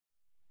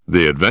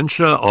The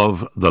Adventure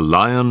of the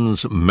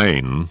Lion's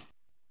Mane,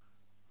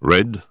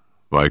 read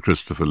by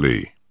Christopher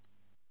Lee.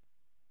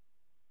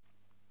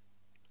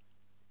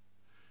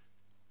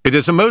 It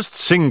is a most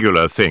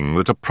singular thing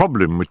that a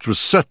problem which was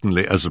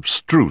certainly as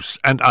abstruse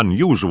and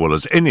unusual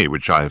as any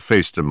which I have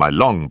faced in my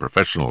long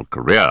professional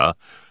career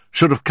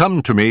should have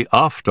come to me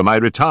after my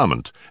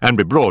retirement, and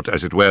be brought,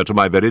 as it were, to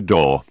my very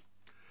door.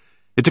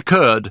 It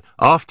occurred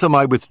after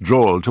my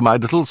withdrawal to my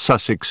little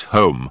Sussex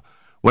home,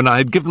 when I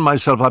had given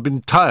myself up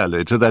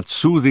entirely to that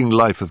soothing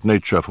life of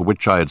nature for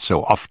which I had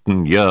so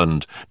often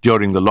yearned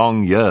during the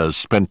long years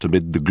spent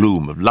amid the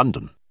gloom of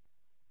London.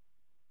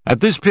 At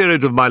this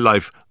period of my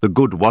life, the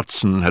good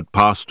Watson had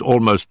passed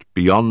almost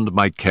beyond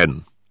my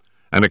ken.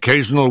 An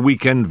occasional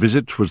week-end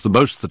visit was the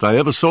most that I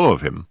ever saw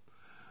of him.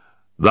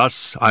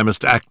 Thus I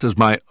must act as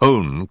my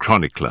own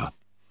chronicler.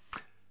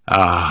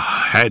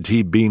 Ah, had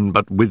he been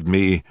but with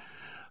me,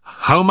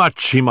 how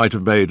much he might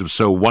have made of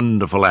so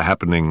wonderful a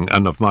happening,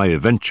 and of my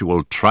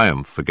eventual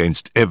triumph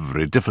against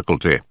every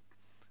difficulty.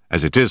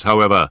 As it is,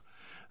 however,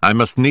 I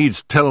must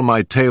needs tell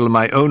my tale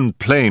my own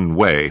plain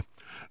way,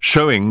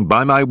 showing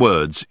by my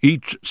words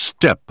each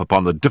step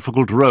upon the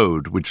difficult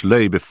road which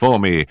lay before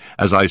me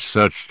as I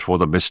searched for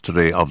the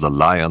mystery of the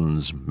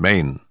lion's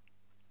mane.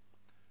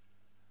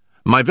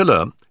 My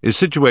villa is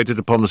situated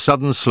upon the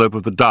southern slope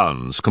of the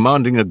Downs,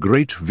 commanding a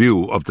great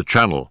view of the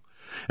Channel.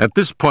 At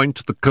this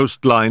point the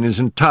coastline is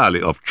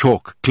entirely of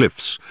chalk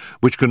cliffs,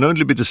 which can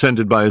only be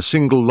descended by a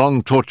single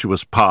long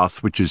tortuous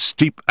path which is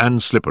steep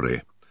and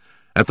slippery.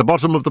 At the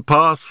bottom of the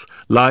path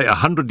lie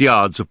 100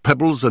 yards of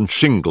pebbles and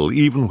shingle,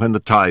 even when the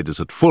tide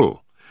is at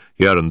full.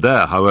 Here and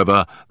there,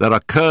 however, there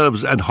are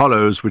curves and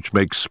hollows which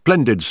make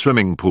splendid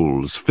swimming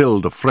pools,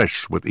 filled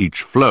afresh with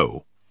each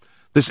flow.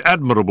 This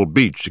admirable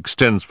beach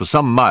extends for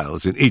some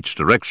miles in each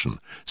direction,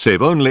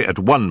 save only at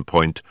one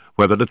point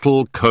where the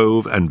little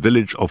cove and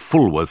village of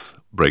Fulworth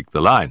break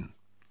the line.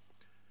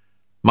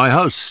 My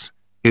house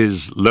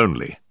is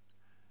lonely.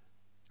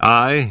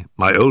 I,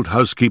 my old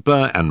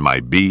housekeeper, and my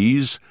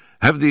bees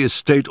have the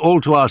estate all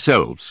to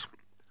ourselves.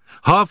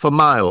 Half a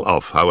mile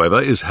off,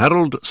 however, is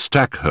Harold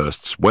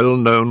Stackhurst's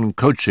well-known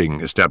coaching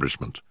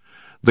establishment,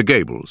 The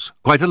Gables,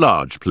 quite a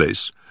large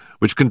place,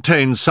 which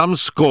contains some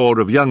score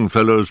of young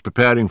fellows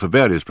preparing for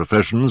various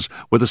professions,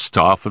 with a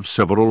staff of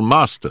several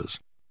masters.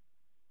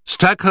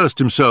 Stackhurst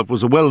himself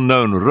was a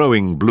well-known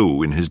rowing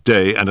blue in his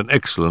day, and an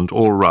excellent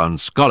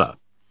all-round scholar.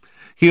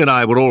 He and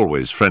I were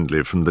always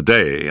friendly from the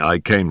day I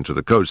came to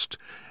the coast,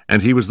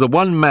 and he was the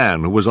one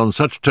man who was on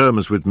such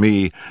terms with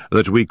me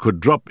that we could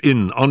drop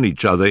in on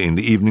each other in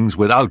the evenings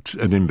without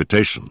an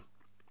invitation.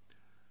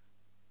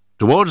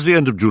 Towards the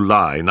end of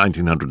July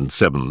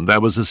 1907 there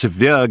was a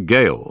severe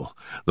gale,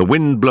 the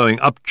wind blowing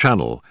up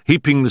channel,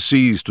 heaping the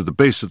seas to the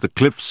base of the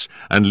cliffs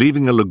and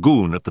leaving a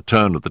lagoon at the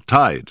turn of the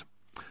tide.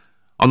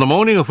 On the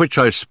morning of which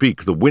I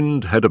speak, the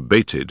wind had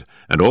abated,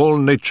 and all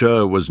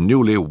nature was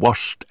newly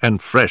washed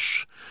and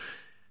fresh.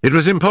 It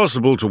was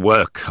impossible to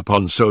work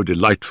upon so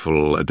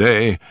delightful a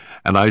day,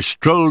 and I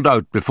strolled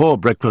out before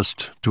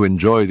breakfast to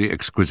enjoy the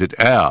exquisite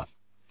air.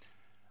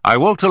 I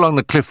walked along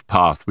the cliff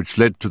path which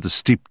led to the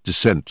steep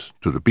descent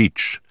to the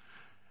beach.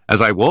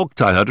 As I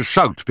walked, I heard a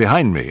shout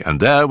behind me, and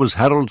there was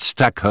Harold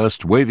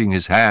Stackhurst waving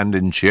his hand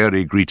in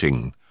cheery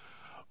greeting.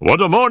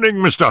 "What a morning,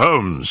 Mr.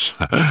 Holmes!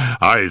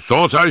 I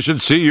thought I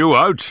should see you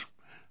out."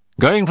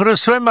 "Going for a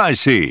swim, I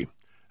see."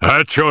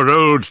 "At your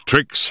old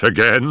tricks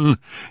again?"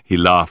 He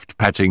laughed,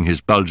 patting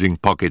his bulging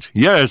pocket.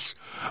 "Yes,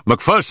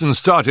 Macpherson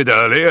started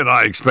early, and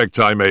I expect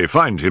I may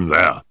find him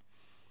there."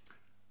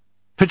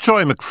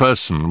 Fitzroy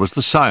Macpherson was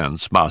the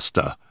science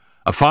master,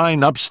 a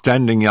fine,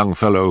 upstanding young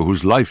fellow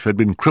whose life had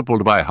been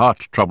crippled by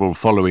heart trouble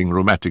following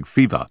rheumatic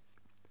fever.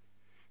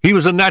 He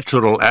was a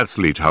natural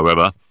athlete,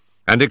 however,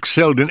 and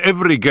excelled in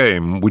every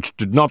game which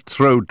did not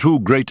throw too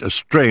great a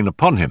strain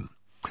upon him.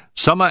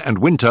 Summer and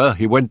winter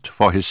he went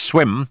for his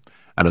swim,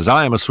 and as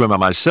I am a swimmer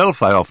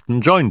myself, I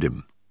often joined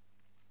him.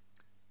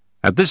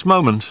 At this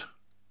moment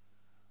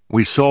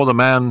we saw the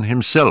man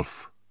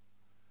himself.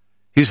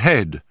 His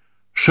head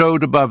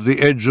showed above the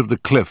edge of the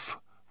cliff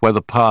where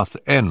the path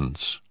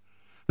ends.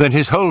 Then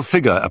his whole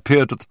figure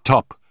appeared at the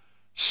top,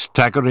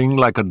 staggering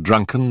like a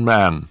drunken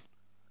man.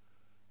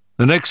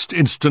 The next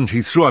instant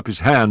he threw up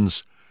his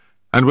hands,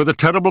 and with a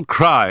terrible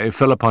cry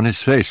fell upon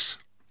his face.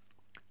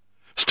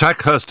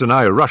 Stackhurst and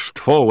I rushed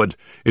forward,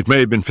 it may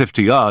have been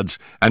 50 yards,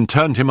 and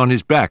turned him on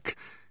his back.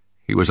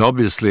 He was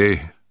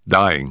obviously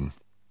dying.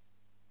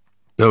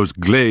 Those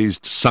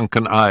glazed,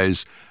 sunken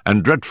eyes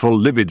and dreadful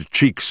livid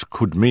cheeks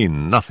could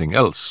mean nothing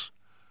else.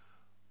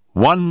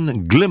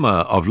 One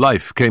glimmer of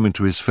life came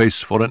into his face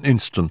for an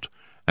instant,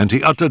 and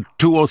he uttered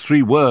 2 or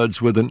 3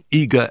 words with an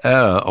eager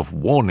air of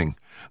warning.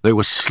 They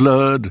were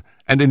slurred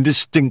and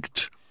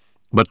indistinct,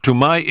 but to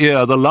my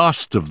ear the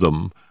last of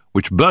them,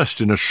 which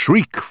burst in a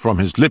shriek from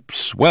his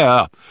lips,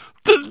 were,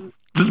 The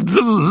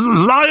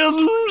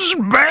lion's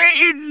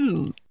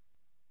mane!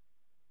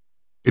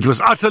 It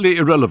was utterly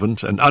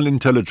irrelevant and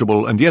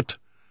unintelligible, and yet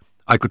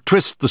I could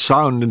twist the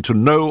sound into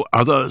no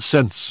other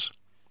sense.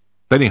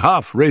 Then he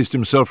half raised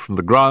himself from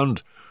the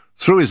ground,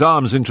 threw his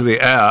arms into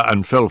the air,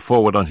 and fell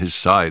forward on his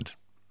side.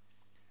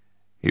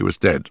 He was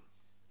dead.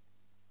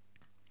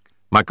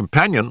 My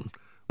companion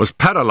was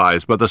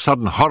paralyzed by the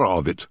sudden horror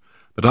of it,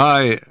 but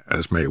I,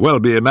 as may well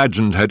be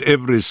imagined, had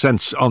every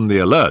sense on the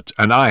alert,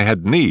 and I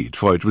had need,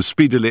 for it was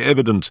speedily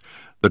evident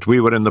that we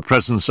were in the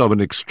presence of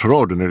an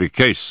extraordinary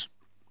case.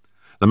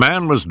 The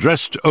man was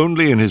dressed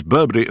only in his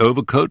Burberry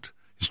overcoat,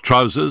 his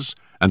trousers,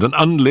 and an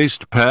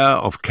unlaced pair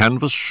of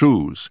canvas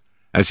shoes.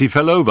 As he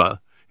fell over,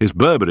 his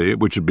Burberry,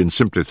 which had been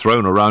simply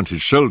thrown around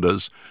his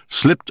shoulders,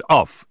 slipped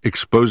off,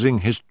 exposing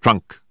his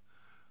trunk.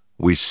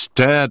 We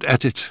stared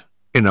at it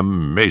in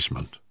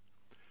amazement.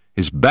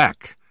 His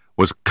back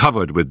was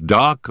covered with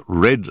dark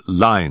red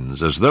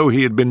lines, as though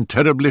he had been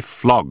terribly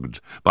flogged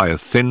by a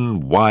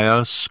thin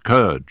wire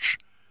scourge.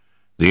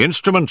 The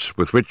instrument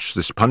with which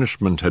this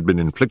punishment had been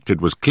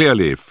inflicted was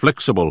clearly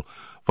flexible,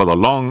 for the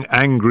long,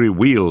 angry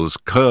wheels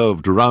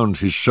curved round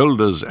his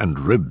shoulders and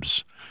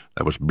ribs.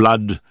 There was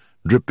blood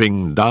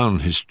dripping down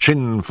his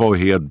chin, for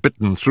he had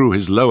bitten through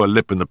his lower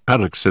lip in the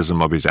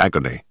paroxysm of his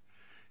agony.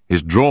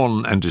 His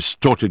drawn and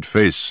distorted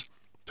face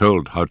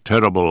told how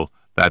terrible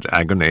that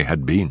agony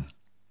had been.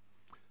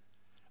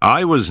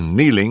 I was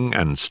kneeling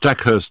and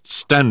Stackhurst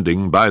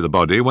standing by the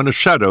body when a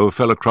shadow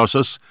fell across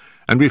us,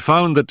 and we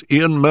found that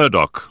Ian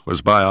Murdoch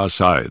was by our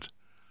side.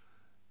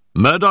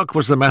 Murdoch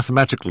was the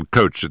mathematical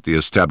coach at the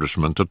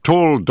establishment, a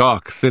tall,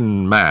 dark,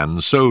 thin man,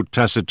 so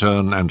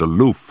taciturn and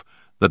aloof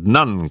that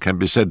none can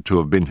be said to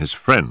have been his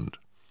friend.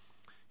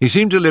 He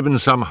seemed to live in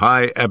some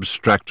high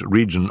abstract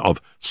region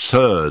of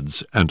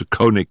surds and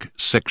conic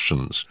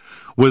sections,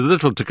 with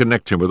little to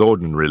connect him with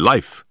ordinary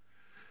life.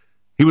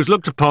 He was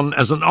looked upon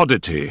as an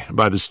oddity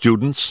by the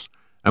students,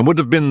 and would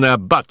have been their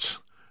butt,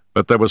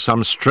 but there was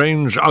some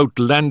strange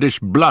outlandish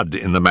blood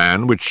in the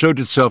man which showed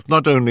itself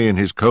not only in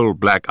his coal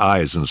black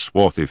eyes and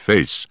swarthy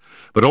face,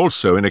 but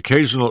also in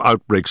occasional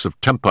outbreaks of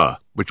temper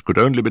which could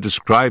only be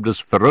described as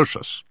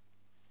ferocious.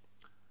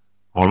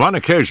 On one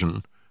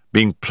occasion,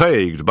 being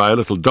plagued by a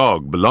little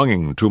dog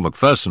belonging to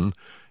Macpherson,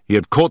 he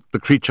had caught the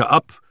creature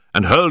up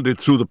and hurled it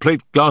through the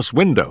plate-glass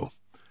window,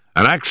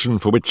 an action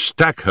for which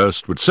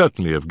Stackhurst would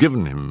certainly have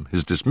given him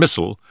his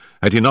dismissal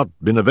had he not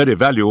been a very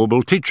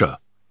valuable teacher.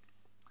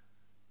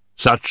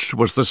 Such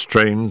was the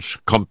strange,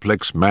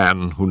 complex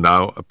man who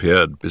now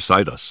appeared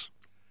beside us.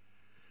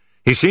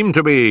 He seemed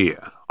to be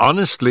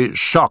honestly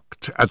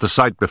shocked at the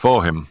sight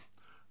before him,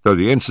 though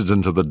the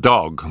incident of the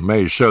dog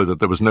may show that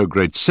there was no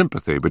great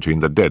sympathy between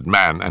the dead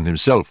man and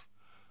himself.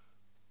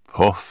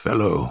 Poor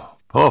fellow,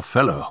 poor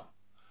fellow!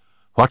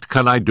 What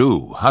can I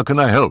do? How can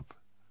I help?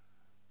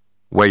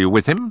 Were you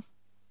with him?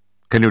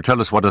 Can you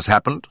tell us what has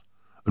happened?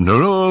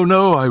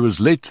 No, I was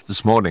late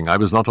this morning. I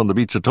was not on the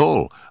beach at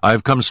all. I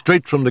have come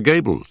straight from the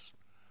Gables.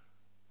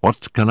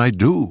 What can I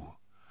do?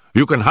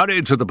 You can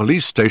hurry to the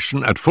police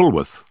station at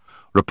Fulworth.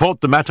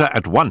 Report the matter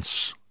at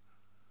once.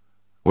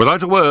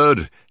 Without a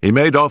word, he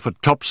made off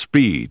at top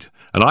speed,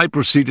 and I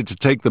proceeded to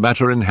take the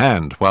matter in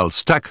hand, while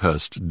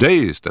Stackhurst,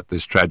 dazed at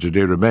this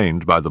tragedy,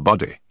 remained by the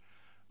body.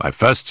 My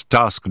first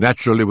task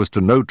naturally was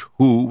to note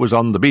who was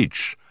on the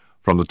beach.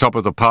 From the top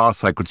of the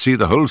path I could see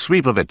the whole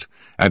sweep of it,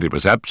 and it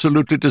was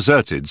absolutely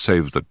deserted,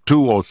 save that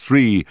 2 or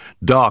 3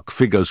 dark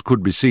figures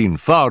could be seen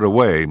far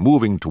away,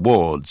 moving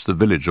towards the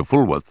village of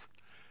Fulworth.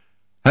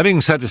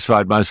 Having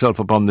satisfied myself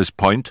upon this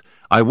point,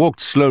 I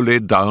walked slowly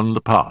down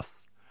the path.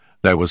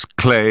 There was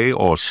clay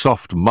or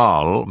soft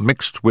marl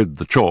mixed with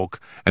the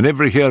chalk, and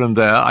every here and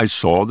there I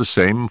saw the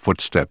same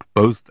footstep,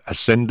 both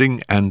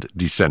ascending and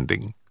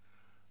descending.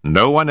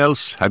 No one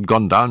else had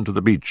gone down to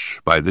the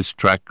beach by this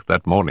track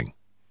that morning.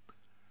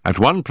 At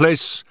one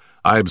place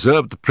I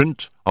observed the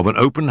print of an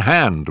open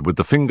hand with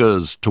the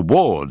fingers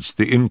towards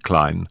the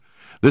incline.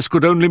 This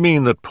could only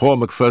mean that poor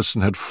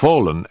Macpherson had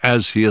fallen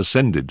as he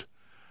ascended.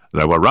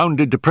 There were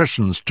rounded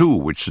depressions, too,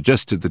 which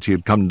suggested that he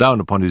had come down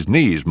upon his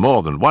knees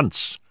more than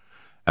once.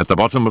 At the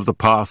bottom of the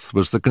path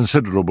was the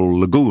considerable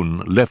lagoon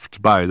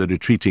left by the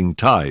retreating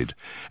tide.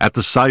 At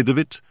the side of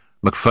it,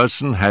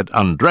 Macpherson had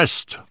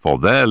undressed, for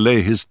there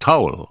lay his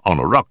towel on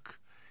a rock.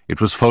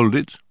 It was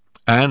folded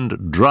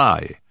and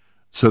dry,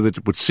 so that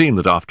it would seem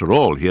that after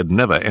all he had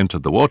never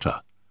entered the water.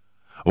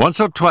 Once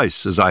or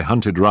twice, as I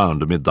hunted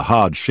round amid the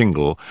hard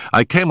shingle,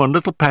 I came on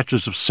little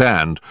patches of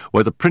sand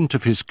where the print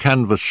of his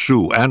canvas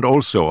shoe and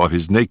also of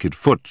his naked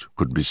foot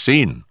could be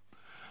seen.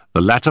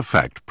 The latter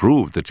fact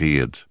proved that he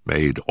had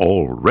made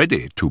all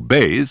ready to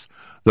bathe,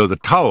 though the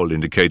towel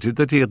indicated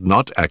that he had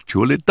not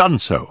actually done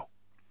so.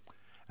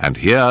 And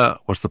here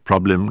was the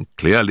problem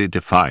clearly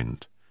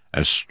defined,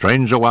 as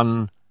strange a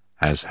one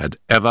as had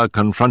ever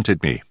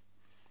confronted me.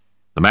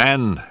 The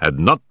man had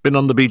not been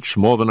on the beach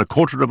more than a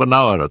quarter of an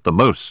hour at the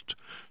most.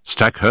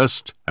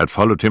 Stackhurst had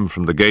followed him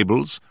from the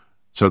Gables,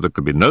 so there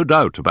could be no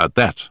doubt about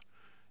that.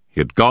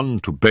 He had gone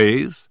to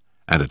bathe,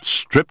 and had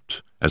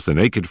stripped, as the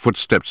naked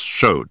footsteps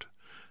showed.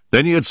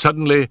 Then he had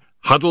suddenly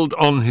huddled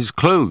on his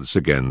clothes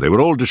again. They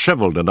were all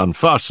dishevelled and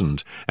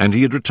unfastened, and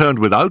he had returned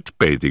without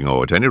bathing,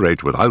 or at any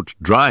rate without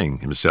drying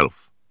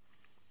himself.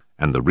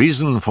 And the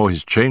reason for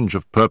his change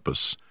of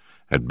purpose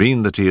had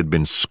been that he had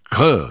been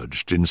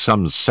scourged in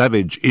some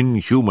savage,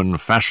 inhuman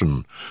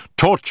fashion,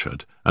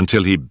 tortured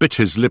until he bit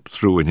his lip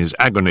through in his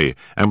agony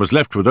and was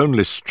left with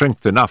only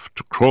strength enough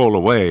to crawl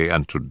away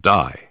and to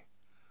die.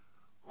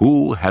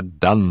 Who had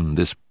done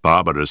this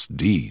barbarous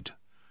deed?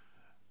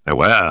 There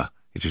were,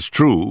 it is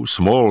true,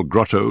 small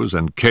grottos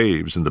and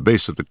caves in the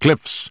base of the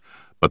cliffs,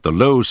 but the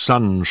low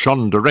sun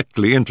shone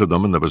directly into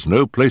them, and there was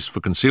no place for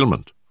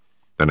concealment.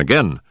 Then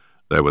again,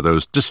 there were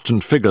those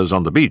distant figures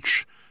on the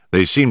beach.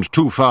 They seemed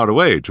too far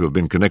away to have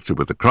been connected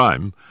with the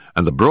crime,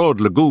 and the broad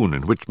lagoon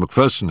in which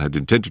Macpherson had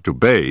intended to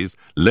bathe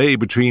lay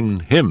between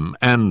him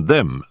and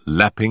them,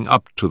 lapping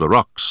up to the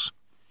rocks.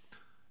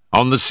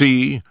 On the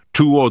sea,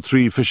 2 or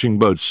 3 fishing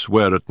boats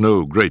were at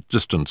no great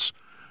distance.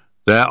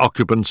 Their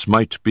occupants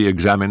might be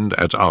examined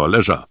at our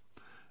leisure.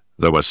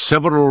 There were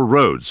several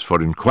roads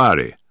for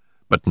inquiry,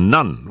 but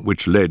none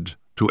which led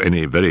to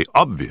any very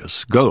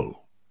obvious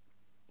goal.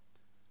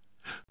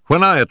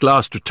 When I at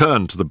last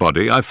returned to the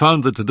body, I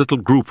found that a little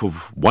group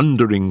of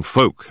wondering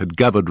folk had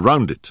gathered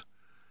round it.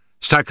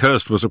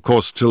 Stackhurst was of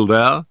course still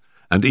there,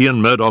 and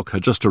Ian Murdoch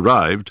had just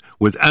arrived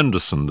with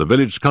Anderson, the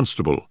village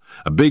constable,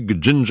 a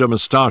big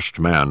ginger-moustached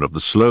man of the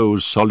slow,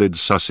 solid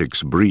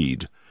Sussex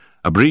breed,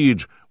 a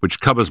breed which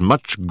covers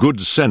much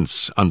good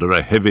sense under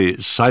a heavy,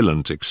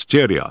 silent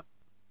exterior.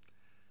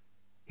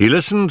 He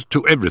listened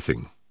to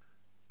everything,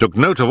 took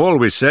note of all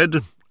we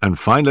said, and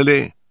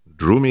finally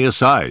drew me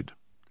aside.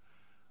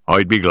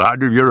 "I'd be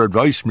glad of your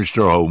advice,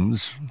 Mr.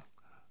 Holmes.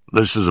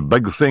 This is a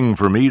big thing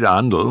for me to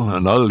handle,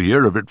 and I'll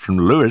hear of it from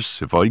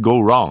Lewis if I go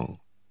wrong."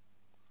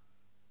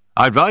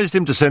 I advised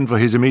him to send for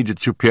his immediate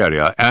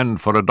superior and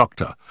for a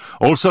doctor,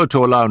 also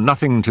to allow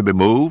nothing to be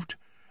moved,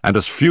 and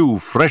as few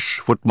fresh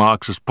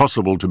footmarks as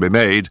possible to be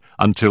made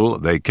until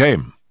they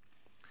came.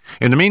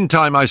 In the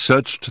meantime I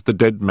searched the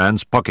dead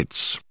man's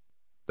pockets.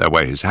 There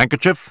were his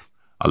handkerchief,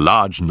 a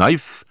large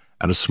knife,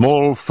 and a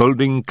small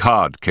folding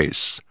card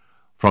case.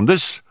 From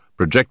this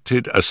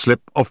projected a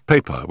slip of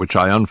paper, which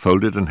I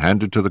unfolded and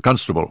handed to the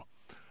constable.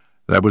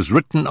 There was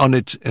written on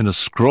it in a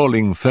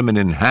scrawling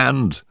feminine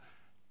hand,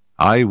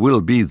 "I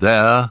will be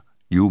there,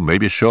 you may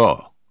be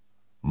sure.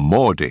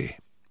 Maudie."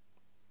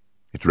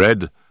 It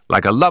read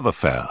like a love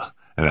affair,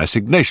 an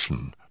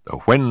assignation,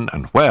 though when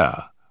and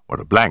where were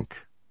a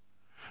blank.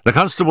 The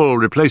constable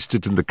replaced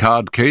it in the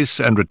card case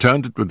and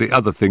returned it with the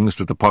other things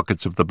to the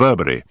pockets of the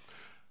Burberry.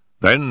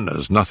 Then,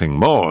 as nothing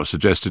more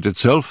suggested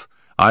itself,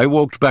 I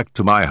walked back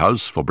to my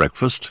house for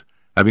breakfast,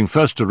 having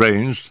first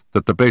arranged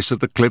that the base of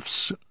the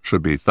cliffs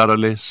should be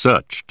thoroughly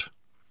searched.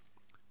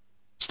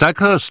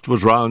 Stackhurst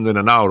was round in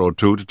an hour or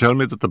two to tell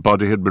me that the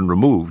body had been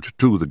removed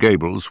to the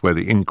Gables where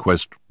the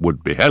inquest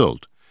would be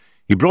held.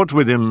 He brought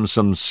with him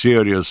some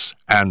serious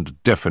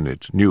and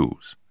definite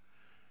news.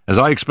 As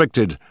I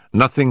expected,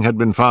 nothing had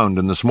been found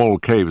in the small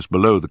caves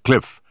below the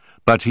cliff,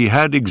 but he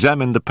had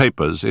examined the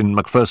papers in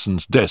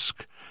Macpherson's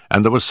desk,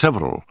 and there were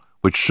several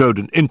which showed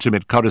an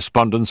intimate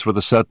correspondence with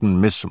a certain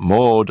Miss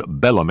Maud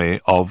Bellamy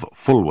of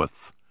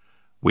Fulworth.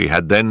 We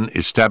had then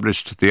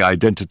established the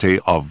identity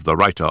of the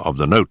writer of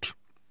the note.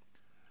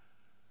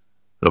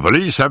 "The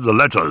police have the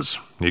letters,"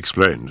 he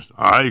explained.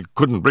 "I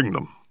couldn't bring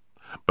them,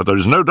 but there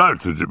is no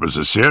doubt that it was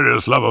a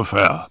serious love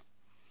affair.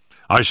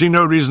 I see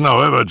no reason,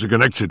 however, to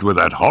connect it with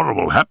that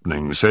horrible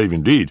happening, save,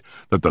 indeed,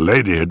 that the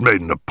lady had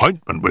made an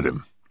appointment with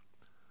him."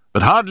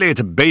 "But hardly at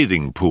a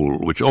bathing pool,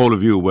 which all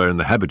of you were in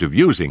the habit of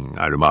using,"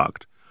 I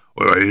remarked.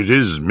 "Well, it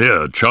is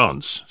mere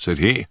chance," said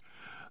he,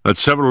 "that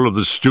several of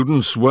the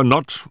students were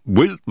not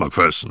with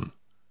Macpherson."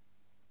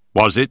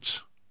 "Was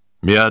it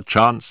mere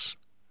chance?"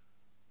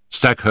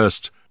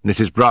 Stackhurst knit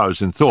his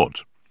brows in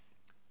thought.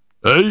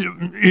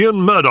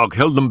 "Ian Murdoch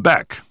held them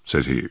back,"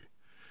 said he.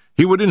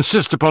 "He would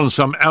insist upon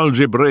some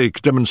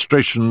algebraic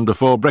demonstration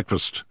before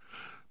breakfast.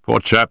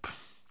 Poor chap.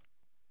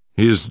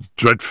 He is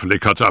dreadfully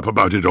cut up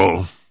about it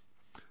all.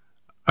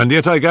 And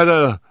yet I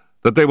gather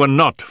that they were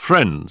not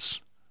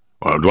friends."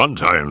 "Well, at one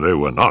time they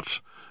were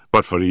not,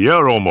 but for a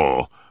year or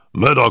more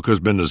Murdoch has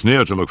been as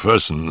near to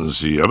Macpherson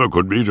as he ever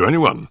could be to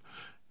anyone.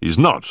 He's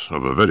not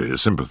of a very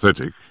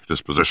sympathetic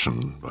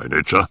disposition by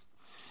nature."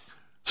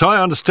 "So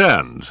I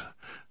understand.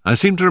 I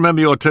seem to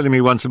remember your telling me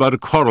once about a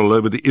quarrel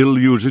over the ill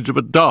usage of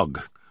a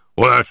dog."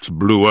 "Well, that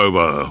blew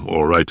over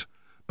all right."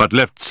 "But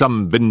left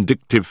some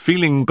vindictive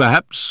feeling,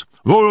 perhaps?"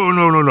 "Oh,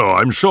 no,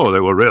 I'm sure they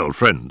were real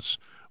friends."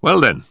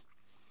 "Well, then,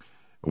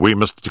 we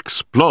must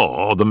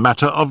explore the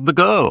matter of the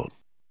girl.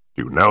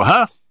 Do you know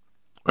her?"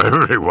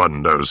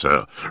 "Everyone knows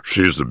her.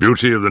 She's the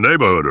beauty of the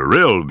neighbourhood, a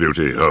real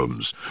beauty,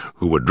 Holmes,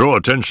 who would draw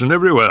attention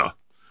everywhere.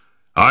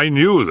 I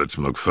knew that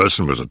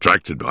Macpherson was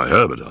attracted by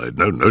her, but I had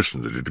no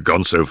notion that it had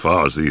gone so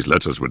far as these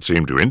letters would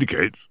seem to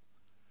indicate."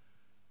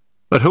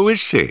 "But who is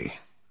she?"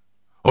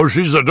 "Oh,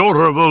 she's the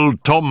daughter of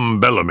old Tom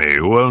Bellamy,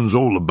 who owns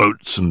all the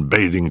boats and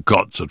bathing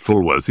cots at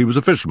Fulworth. He was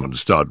a fisherman to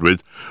start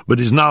with, but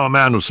is now a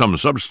man of some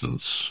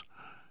substance.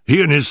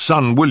 He and his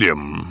son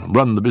William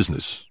run the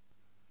business."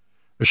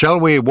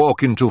 "Shall we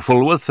walk into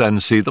Fulworth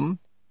and see them?"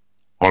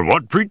 "On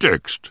what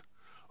pretext?"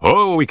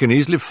 "Oh, we can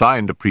easily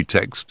find a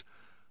pretext.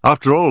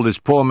 After all, this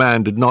poor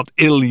man did not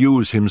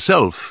ill-use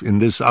himself in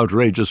this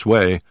outrageous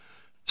way.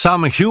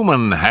 Some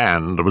human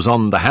hand was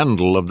on the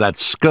handle of that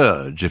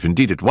scourge, if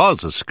indeed it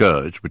was a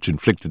scourge which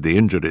inflicted the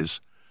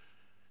injuries.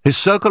 His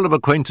circle of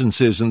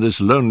acquaintances in this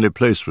lonely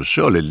place was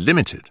surely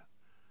limited.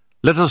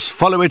 Let us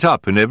follow it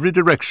up in every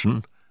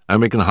direction,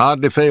 and we can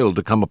hardly fail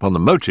to come upon the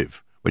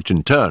motive, which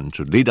in turn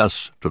should lead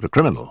us to the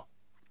criminal.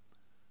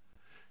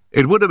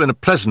 It would have been a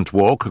pleasant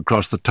walk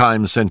across the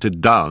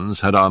time-scented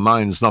downs had our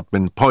minds not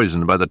been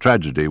poisoned by the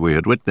tragedy we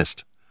had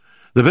witnessed.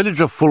 The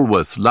village of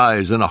Fulworth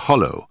lies in a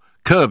hollow,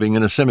 curving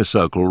in a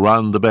semicircle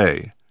round the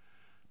bay.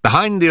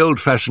 Behind the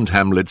old-fashioned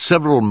hamlet,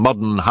 several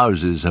modern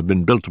houses have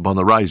been built upon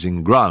the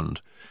rising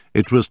ground.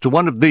 It was to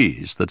one of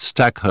these that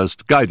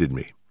Stackhurst guided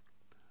me.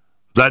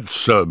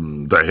 "That's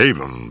the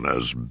Haven,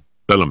 as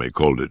Bellamy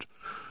called it.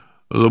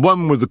 The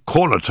one with the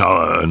corner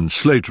tower and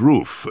slate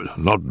roof.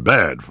 Not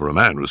bad for a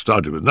man who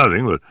started with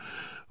nothing, but,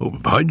 oh,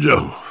 by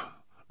Jove,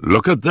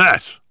 look at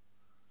that!"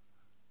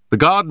 The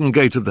garden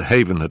gate of the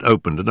Haven had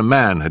opened, and a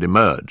man had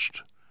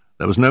emerged.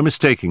 There was no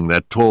mistaking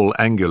that tall,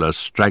 angular,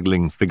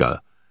 straggling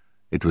figure.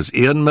 It was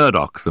Ian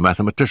Murdoch, the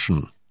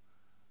mathematician.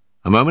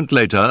 A moment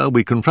later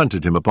we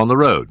confronted him upon the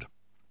road.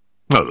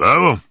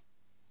 "Hello,"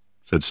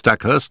 said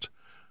Stackhurst.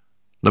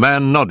 The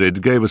man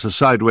nodded, gave us a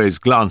sideways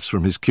glance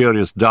from his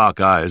curious dark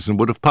eyes, and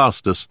would have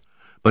passed us,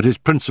 but his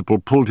principal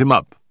pulled him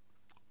up.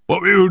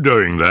 "What were you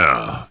doing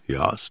there?" he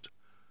asked.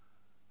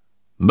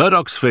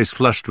 Murdoch's face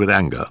flushed with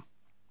anger.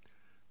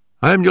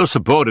 "I am your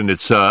subordinate,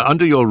 sir.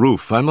 Under your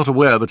roof. I am not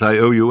aware that I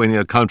owe you any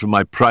account of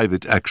my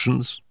private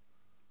actions."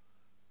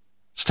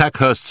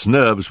 Stackhurst's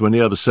nerves were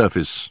near the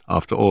surface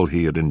after all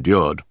he had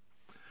endured.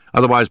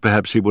 Otherwise,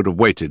 perhaps he would have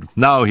waited.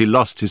 Now he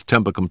lost his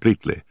temper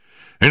completely.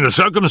 "In the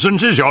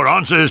circumstances, your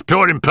answer is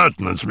pure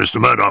impertinence,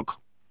 Mr. Murdoch."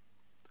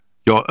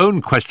 "Your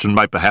own question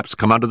might perhaps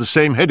come under the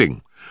same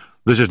heading."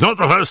 "This is not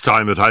the first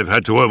time that I've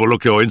had to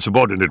overlook your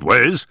insubordinate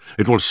ways.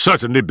 It will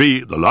certainly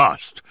be the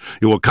last.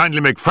 You will kindly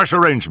make fresh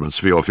arrangements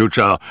for your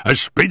future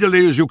as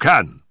speedily as you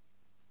can."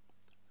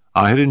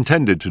 I had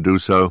intended to do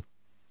so.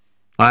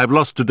 I have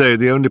lost today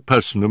the only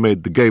person who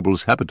made the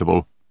Gables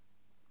habitable.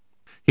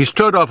 He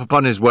strode off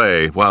upon his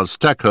way, while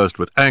Stackhurst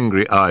with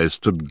angry eyes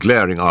stood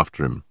glaring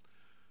after him.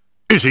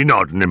 "Is he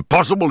not an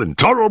impossible,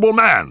 intolerable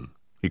man?"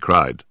 he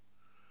cried.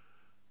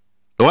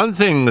 The one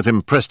thing that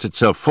impressed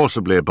itself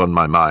forcibly upon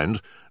my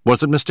mind was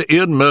that Mr.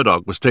 Ian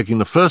Murdoch was taking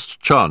the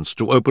first chance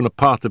to open a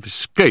path of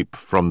escape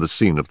from the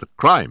scene of the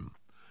crime.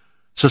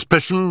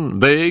 Suspicion,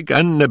 vague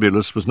and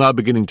nebulous, was now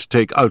beginning to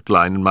take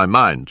outline in my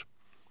mind.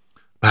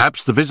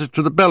 Perhaps the visit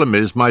to the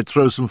Bellamys might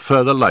throw some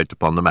further light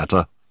upon the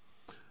matter.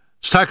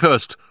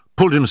 Stackhurst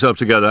pulled himself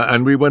together,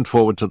 and we went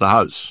forward to the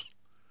house.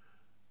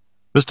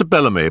 Mr.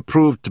 Bellamy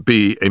proved to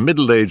be a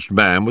middle-aged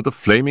man with a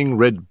flaming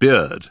red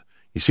beard.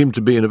 He seemed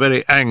to be in a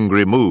very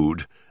angry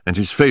mood, and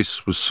his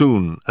face was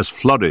soon as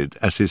florid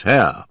as his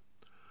hair.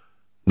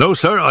 "No,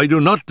 sir, I do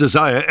not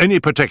desire any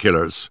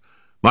particulars.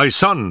 My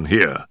son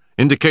here,"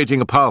 indicating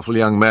a powerful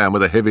young man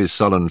with a heavy,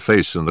 sullen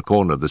face in the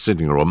corner of the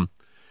sitting-room,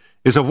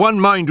 "is of one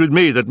mind with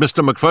me that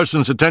Mr.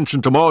 Macpherson's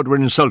attention to Maud were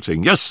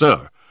insulting. Yes,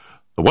 sir.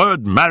 The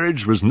word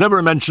marriage was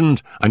never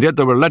mentioned, and yet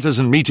there were letters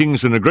and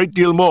meetings and a great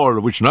deal more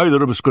of which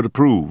neither of us could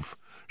approve.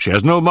 She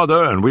has no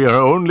mother, and we are her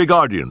only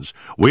guardians.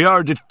 We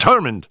are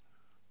determined—"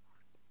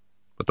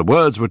 But the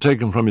words were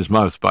taken from his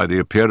mouth by the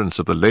appearance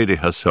of the lady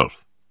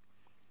herself.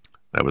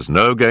 There was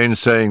no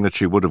gainsaying that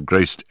she would have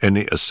graced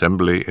any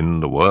assembly in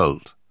the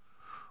world.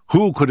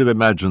 Who could have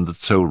imagined that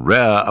so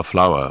rare a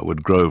flower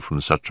would grow from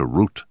such a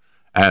root,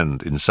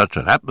 and in such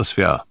an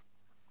atmosphere?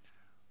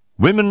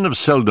 Women have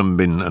seldom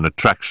been an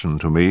attraction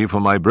to me, for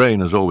my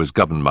brain has always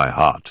governed my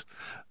heart,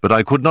 but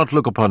I could not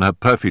look upon her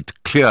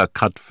perfect,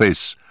 clear-cut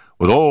face,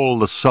 with all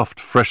the soft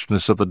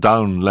freshness of the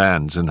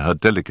downlands in her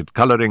delicate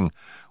colouring,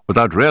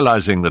 without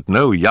realizing that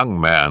no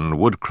young man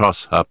would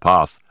cross her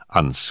path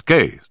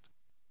unscathed.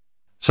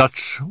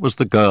 Such was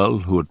the girl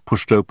who had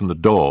pushed open the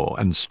door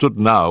and stood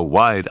now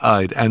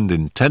wide-eyed and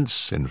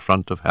intense in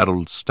front of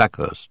Harold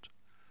Stackhurst.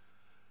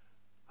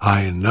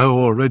 "I know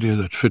already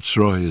that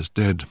Fitzroy is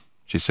dead,"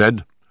 she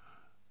said.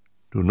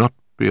 "Do not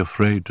be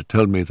afraid to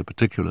tell me the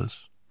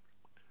particulars."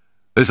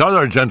 "This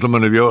other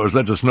gentleman of yours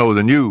let us know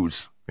the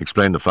news,"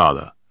 explained the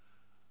father.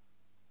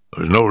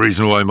 "There is no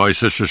reason why my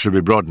sister should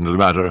be brought into the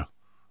matter,"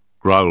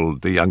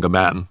 growled the younger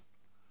man.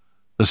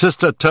 The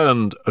sister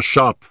turned a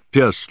sharp,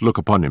 fierce look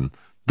upon him.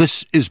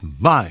 "This is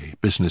my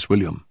business,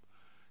 William.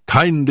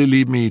 Kindly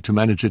leave me to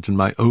manage it in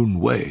my own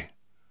way.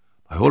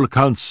 By all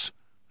accounts,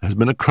 there has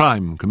been a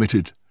crime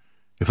committed.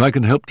 If I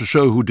can help to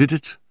show who did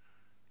it,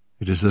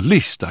 it is the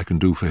least I can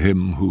do for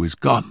him who is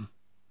gone."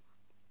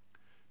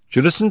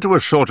 She listened to a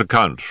short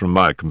account from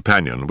my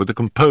companion with a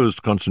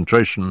composed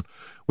concentration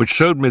which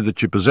showed me that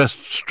she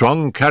possessed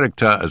strong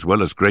character as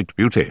well as great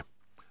beauty.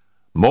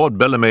 Maud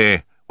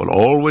Bellamy will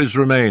always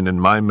remain in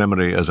my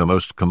memory as a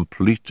most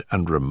complete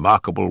and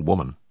remarkable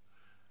woman.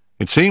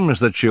 It seems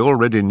that she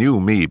already knew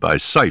me by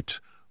sight,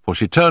 for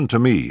she turned to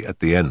me at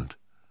the end.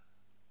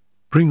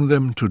 "Bring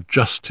them to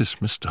justice,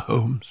 Mr.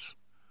 Holmes.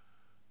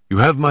 You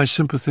have my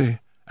sympathy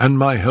and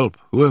my help,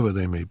 whoever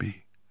they may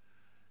be."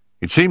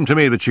 It seemed to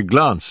me that she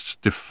glanced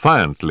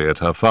defiantly at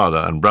her father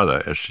and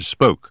brother as she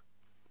spoke.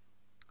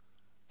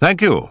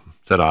 "Thank you,"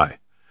 said I.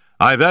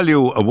 "I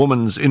value a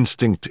woman's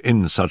instinct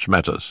in such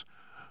matters.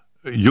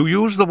 You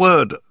use the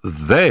word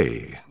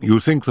 'they.' You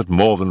think that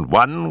more than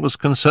one was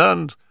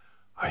concerned?"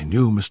 I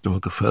knew Mr.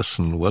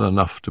 Macpherson well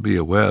enough to be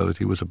aware that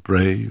he was a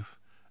brave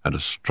and a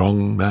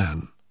strong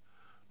man.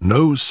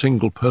 No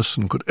single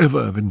person could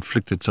ever have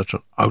inflicted such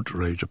an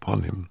outrage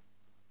upon him.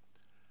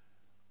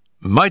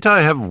 "Might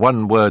I have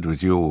one word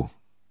with you,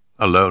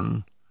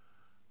 alone?"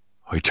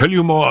 "I tell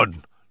you,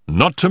 Maud,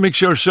 not to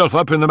mix yourself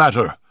up in the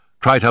matter,"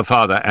 cried her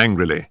father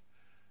angrily.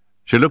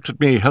 She looked at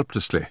me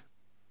helplessly.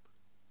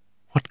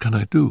 "What can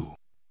I do?"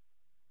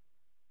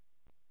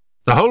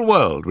 "The whole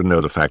world would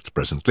know the facts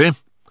presently,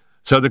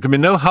 so there can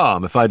be no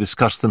harm if I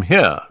discuss them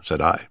here,"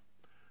 said I.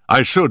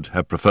 "I should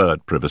have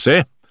preferred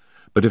privacy,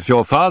 but if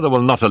your father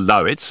will not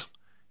allow it,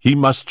 he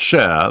must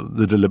share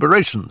the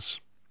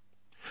deliberations."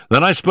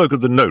 Then I spoke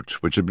of the note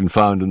which had been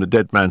found in the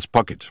dead man's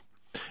pocket.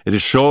 "It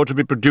is sure to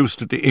be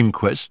produced at the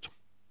inquest.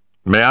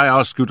 May I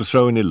ask you to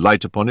throw any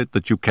light upon it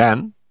that you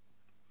can?"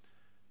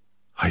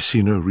 "I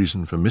see no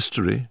reason for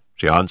mystery,"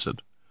 she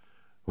answered.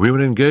 "We were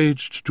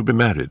engaged to be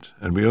married,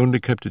 and we only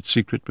kept it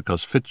secret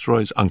because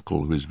Fitzroy's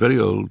uncle, who is very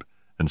old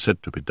and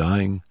said to be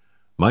dying,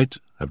 might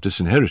have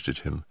disinherited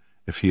him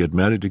if he had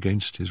married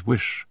against his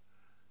wish.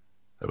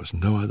 There was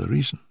no other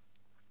reason."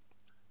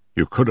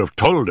 "You could have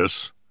told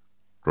us,"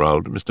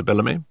 growled Mr.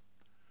 Bellamy.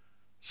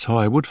 "So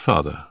I would,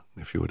 father,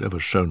 if you had ever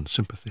shown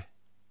sympathy."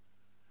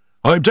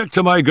 "I object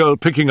to my girl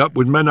picking up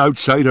with men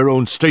outside her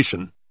own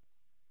station."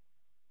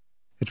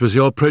 "It was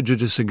your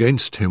prejudice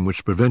against him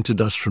which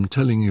prevented us from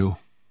telling you."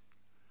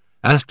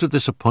 As to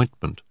this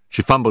appointment,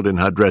 she fumbled in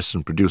her dress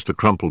and produced a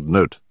crumpled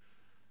note.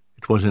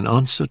 It was in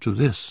answer to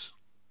this.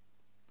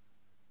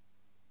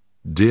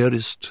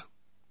 "Dearest,"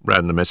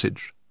 ran the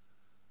message,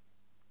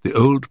 "the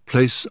old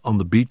place on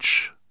the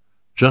beach,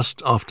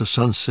 just after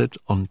sunset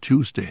on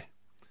Tuesday.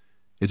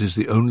 It is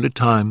the only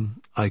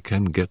time I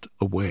can get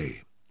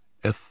away.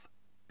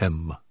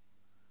 F.M."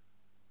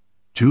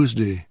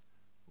 Tuesday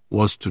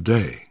was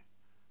today,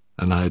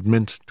 and I had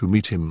meant to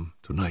meet him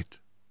tonight.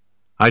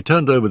 I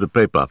turned over the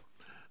paper.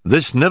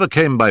 "This never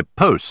came by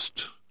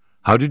post.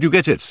 How did you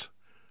get it?"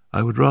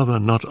 "I would rather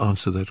not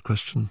answer that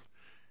question.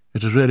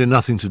 It has really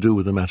nothing to do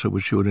with the matter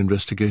which you are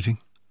investigating.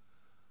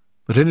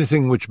 But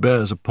anything which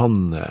bears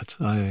upon that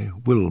I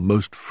will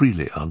most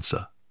freely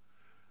answer."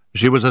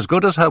 She was as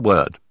good as her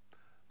word,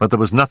 but there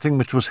was nothing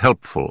which was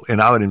helpful in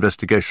our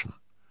investigation.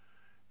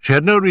 She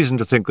had no reason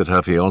to think that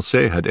her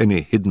fiancé had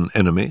any hidden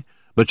enemy,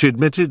 but she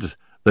admitted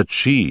that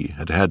she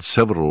had had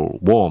several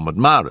warm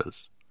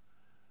admirers.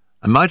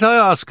 "And might I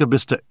ask if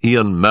Mr.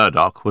 Ian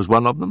Murdoch was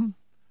one of them?"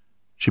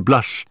 She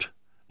blushed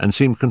and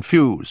seemed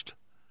confused.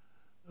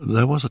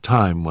 "There was a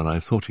time when I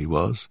thought he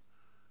was,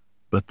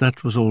 but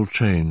that was all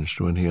changed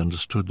when he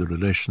understood the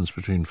relations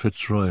between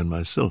Fitzroy and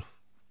myself."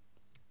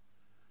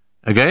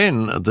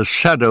 Again, the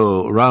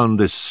shadow round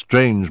this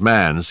strange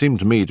man seemed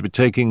to me to be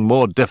taking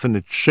more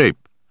definite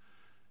shape.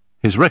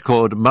 His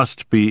record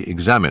must be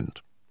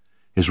examined.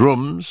 His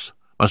rooms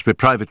must be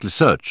privately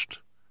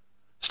searched.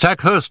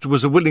 Stackhurst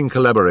was a willing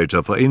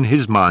collaborator, for in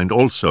his mind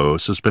also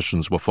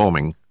suspicions were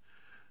forming.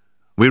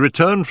 We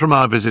returned from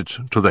our visit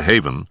to the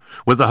Haven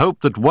with the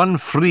hope that one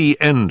free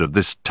end of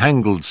this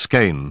tangled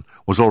skein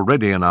was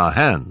already in our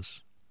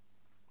hands.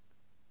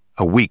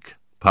 A week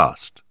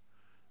passed.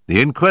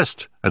 The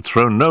inquest had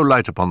thrown no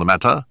light upon the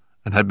matter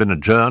and had been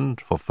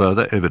adjourned for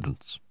further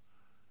evidence.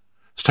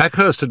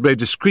 Stackhurst had made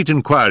discreet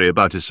inquiry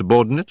about his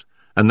subordinate,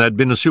 and there had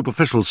been a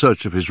superficial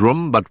search of his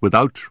room, but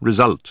without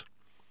result.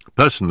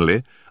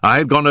 Personally, I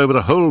had gone over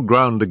the whole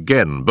ground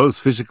again, both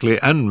physically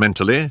and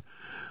mentally,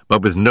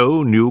 but with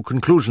no new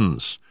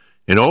conclusions.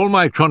 In all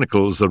my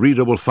chronicles the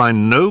reader will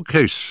find no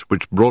case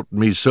which brought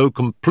me so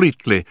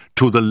completely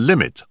to the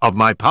limit of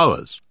my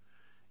powers.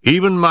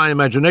 Even my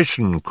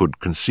imagination could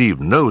conceive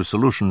no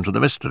solution to the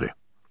mystery.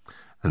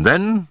 And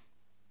then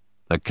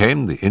there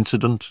came the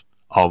incident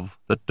of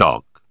the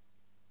dog.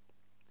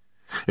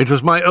 It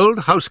was my old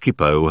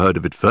housekeeper who heard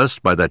of it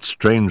first by that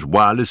strange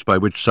wireless by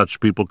which such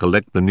people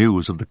collect the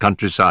news of the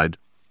countryside.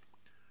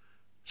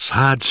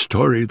 "Sad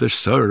story this,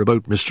 sir,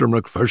 about Mr.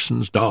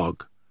 Macpherson's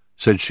dog,"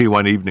 said she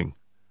one evening.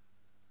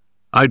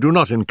 I do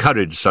not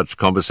encourage such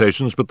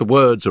conversations, but the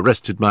words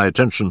arrested my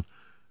attention.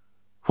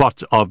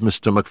 "What of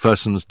Mr.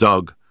 Macpherson's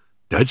dog?"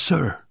 "Dead,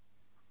 sir.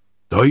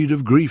 Died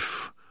of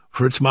grief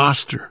for its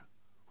master."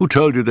 "Who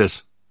told you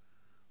this?"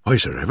 "Why,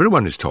 sir,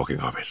 everyone is talking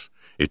of it.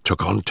 It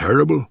took on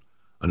terrible,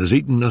 and has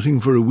eaten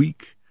nothing for a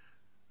week.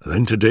 And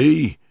then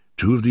today,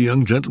 2 of the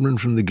young gentlemen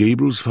from the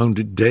Gables found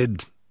it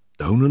dead,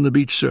 down on the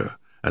beach, sir,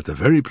 at the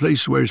very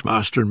place where his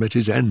master met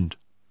his end."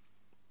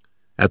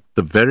 At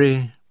the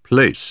very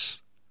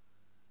place.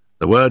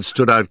 The words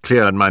stood out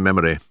clear in my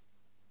memory.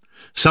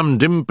 Some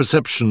dim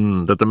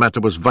perception that the matter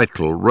was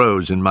vital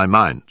rose in my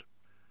mind.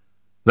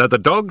 That the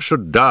dog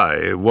should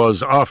die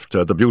was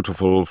after the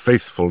beautiful,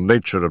 faithful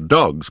nature of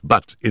dogs,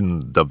 but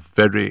in the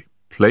very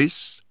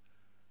place?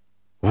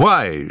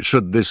 Why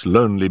should this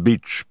lonely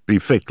beach be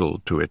fatal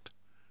to it?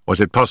 Was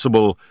it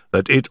possible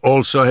that it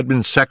also had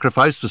been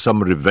sacrificed to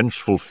some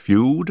revengeful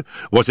feud?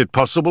 Was it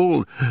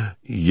possible?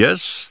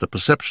 Yes, the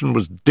perception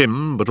was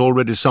dim, but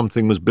already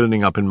something was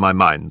building up in my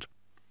mind.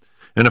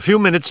 In a few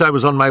minutes I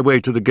was on my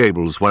way to the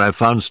Gables, where I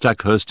found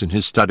Stackhurst in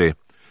his study.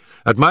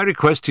 At my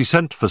request he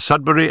sent for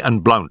Sudbury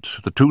and Blount,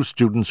 the two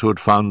students who had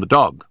found the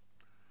dog.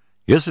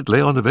 "Yes, it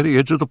lay on the very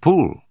edge of the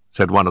pool,"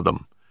 said one of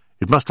them.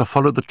 "It must have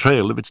followed the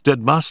trail of its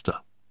dead master."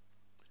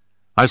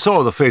 I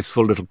saw the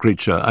faithful little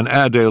creature, an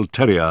Airedale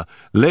terrier,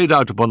 laid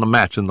out upon the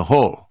mat in the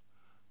hall.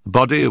 The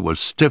body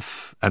was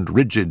stiff and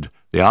rigid,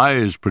 the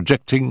eyes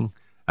projecting,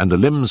 and the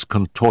limbs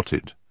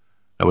contorted.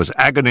 There was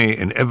agony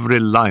in every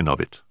line of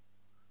it.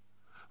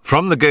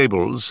 From the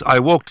Gables I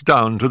walked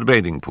down to the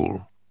bathing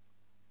pool.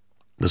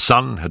 The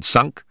sun had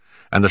sunk,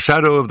 and the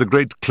shadow of the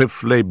great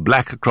cliff lay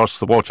black across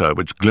the water,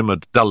 which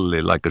glimmered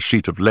dully like a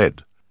sheet of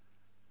lead.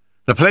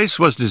 The place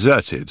was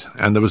deserted,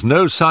 and there was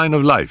no sign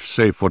of life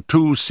save for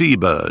two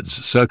sea-birds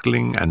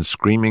circling and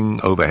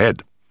screaming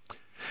overhead.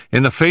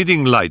 In the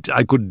fading light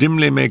I could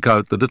dimly make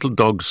out the little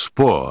dog's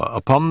spoor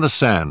upon the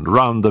sand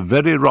round the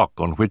very rock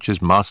on which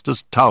his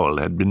master's towel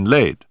had been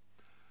laid.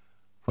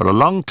 For a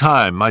long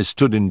time I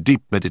stood in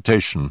deep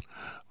meditation,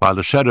 while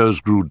the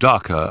shadows grew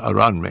darker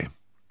around me.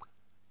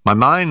 My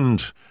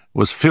mind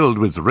was filled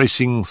with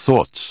racing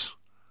thoughts.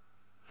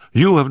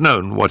 You have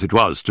known what it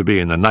was to be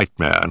in a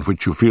nightmare in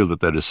which you feel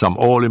that there is some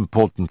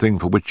all-important thing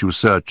for which you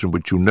search and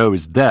which you know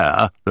is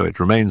there, though it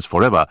remains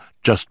forever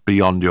just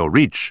beyond your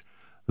reach.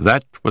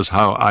 That was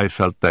how I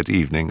felt that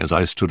evening as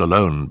I stood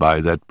alone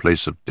by that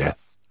place of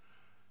death.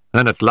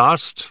 Then at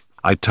last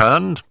I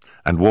turned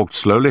and walked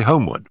slowly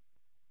homeward.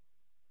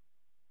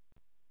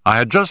 I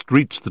had just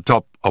reached the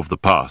top of the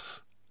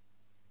path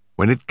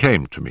when it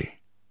came to me.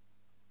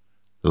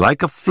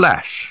 Like a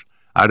flash,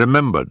 I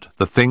remembered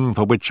the thing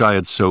for which I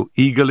had so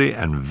eagerly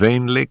and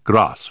vainly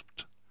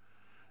grasped.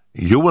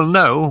 You will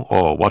know,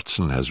 or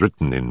Watson has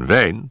written in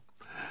vain,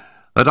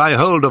 that I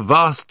hold a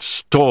vast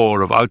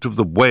store of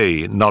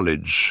out-of-the-way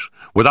knowledge,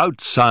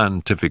 without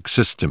scientific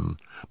system,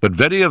 but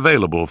very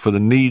available for the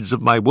needs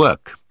of my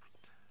work.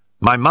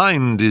 My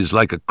mind is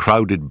like a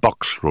crowded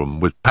box-room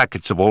with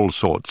packets of all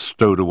sorts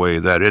stowed away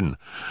therein,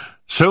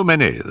 so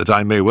many that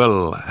I may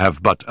well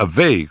have but a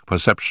vague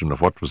perception of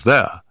what was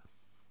there.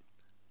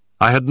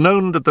 I had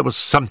known that there was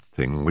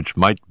something which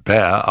might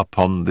bear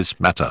upon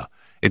this matter.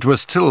 It was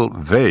still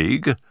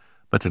vague,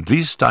 but at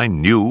least I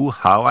knew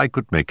how I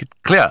could make it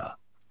clear.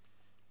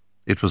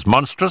 It was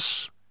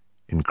monstrous,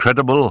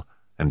 incredible,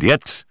 and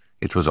yet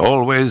it was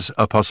always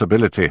a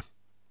possibility.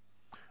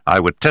 I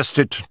would test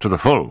it to the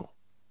full.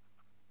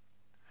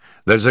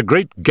 There's a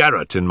great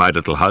garret in my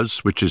little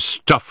house which is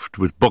stuffed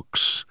with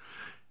books.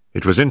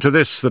 It was into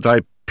this that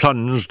I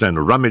plunged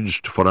and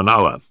rummaged for an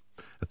hour.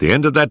 At the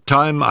end of that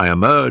time I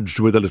emerged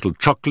with a little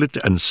chocolate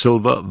and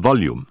silver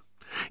volume.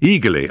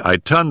 Eagerly I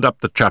turned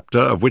up the chapter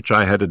of which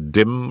I had a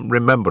dim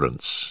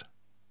remembrance.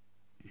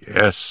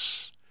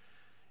 Yes,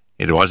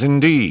 it was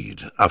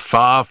indeed a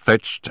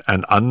far-fetched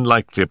and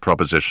unlikely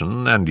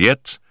proposition, and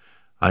yet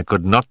I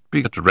could not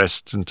be at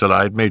rest until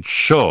I had made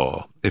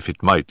sure if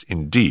it might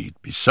indeed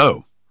be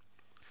so.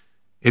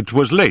 It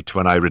was late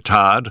when I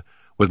retired,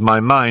 with my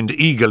mind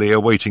eagerly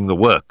awaiting the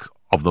work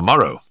of the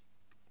morrow.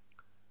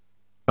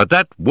 But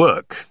that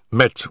work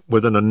met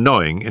with an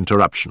annoying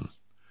interruption.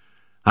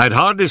 I had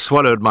hardly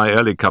swallowed my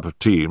early cup of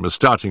tea and was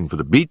starting for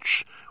the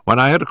beach when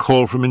I had a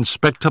call from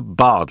Inspector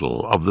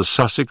Bardell of the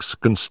Sussex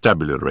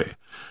Constabulary,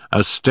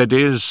 a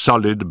steady,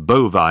 solid,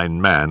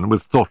 bovine man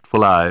with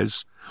thoughtful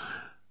eyes,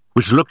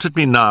 which looked at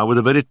me now with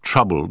a very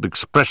troubled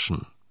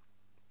expression.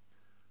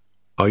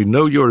 "I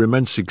know your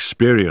immense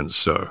experience,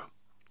 sir,"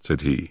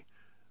 said he.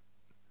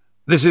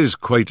 "This is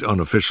quite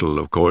unofficial,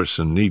 of course,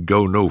 and need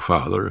go no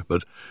farther,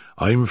 but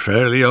I'm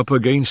fairly up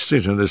against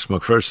it in this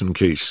Macpherson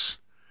case.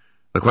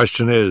 The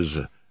question is,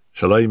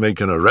 shall I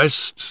make an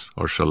arrest,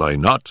 or shall I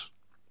not?"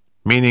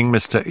 "Meaning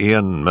Mr.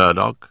 Ian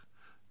Murdoch?"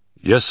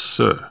 "Yes,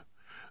 sir.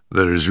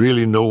 There is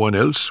really no one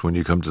else when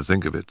you come to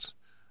think of it.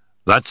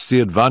 That's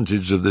the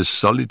advantage of this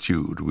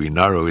solitude. We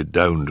narrow it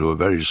down to a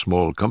very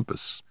small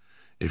compass.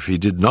 If he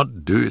did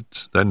not do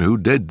it, then who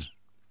did?"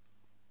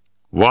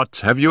 "What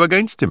have you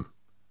against him?"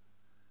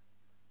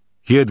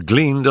 He had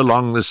gleaned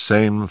along the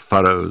same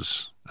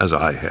furrows as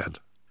I had.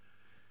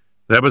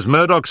 There was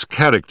Murdoch's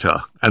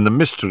character and the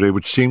mystery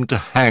which seemed to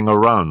hang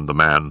around the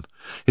man,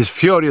 his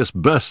furious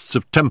bursts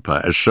of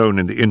temper as shown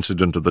in the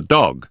incident of the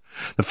dog,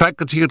 the fact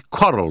that he had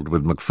quarrelled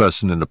with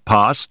Macpherson in the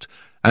past,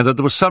 and that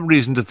there was some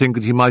reason to think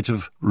that he might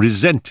have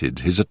resented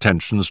his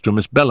attentions to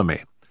Miss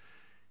Bellamy.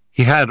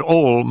 He had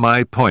all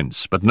my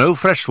points, but no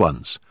fresh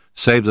ones,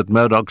 save that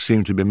Murdoch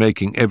seemed to be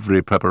making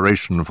every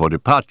preparation for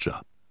departure.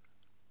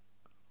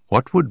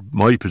 What would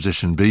my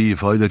position be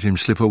if I let him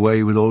slip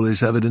away with all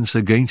this evidence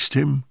against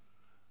him?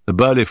 The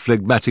burly,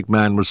 phlegmatic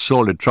man was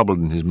sorely troubled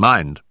in his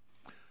mind.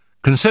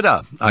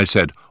 "Consider," I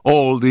said,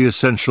 "all the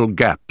essential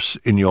gaps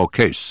in your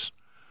case.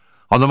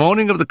 On the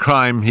morning of the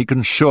crime he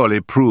can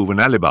surely prove an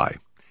alibi.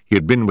 He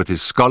had been with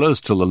his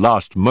scholars till the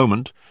last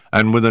moment,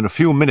 and within a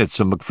few minutes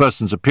of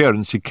Macpherson's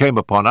appearance he came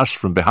upon us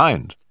from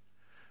behind.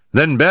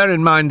 Then bear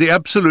in mind the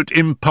absolute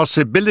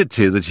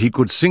impossibility that he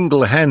could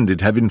single-handed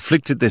have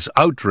inflicted this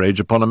outrage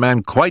upon a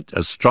man quite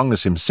as strong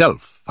as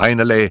himself.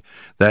 Finally,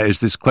 there is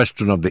this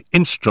question of the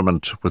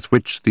instrument with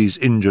which these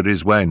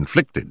injuries were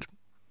inflicted.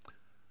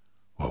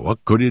 Well,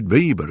 what could it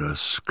be but a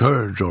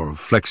scourge or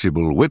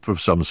flexible whip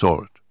of some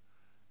sort?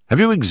 Have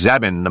you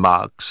examined the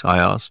marks? I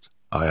asked.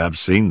 I have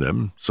seen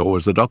them, so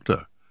has the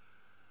doctor.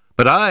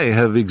 But I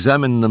have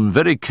examined them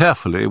very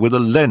carefully with a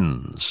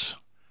lens.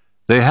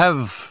 They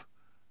have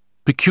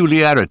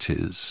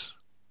peculiarities.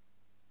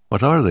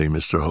 What are they,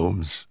 Mr.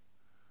 Holmes?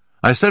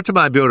 I stepped to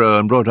my bureau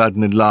and brought out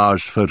an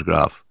enlarged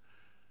photograph.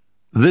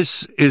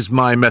 This is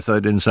my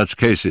method in such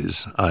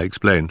cases, I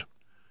explained.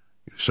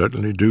 You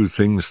certainly do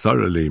things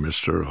thoroughly,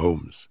 Mr.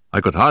 Holmes.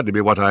 I could hardly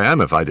be what I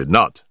am if I did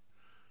not.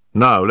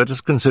 Now, let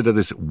us consider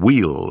this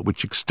wheel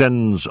which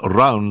extends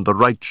round the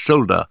right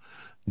shoulder.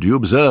 Do you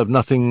observe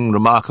nothing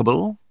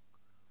remarkable?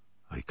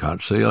 I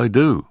can't say I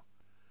do.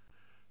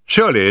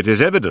 Surely it is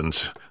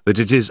evident that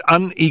it is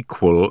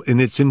unequal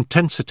in its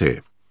intensity.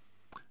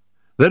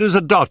 There is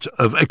a dot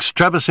of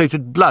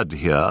extravasated blood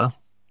here,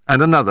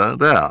 and another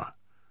there.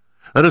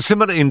 There are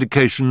similar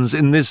indications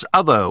in this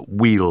other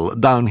wheel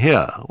down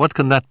here. What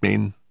can that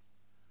mean?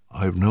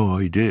 I have no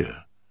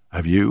idea.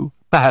 Have you?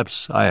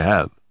 Perhaps I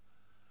have.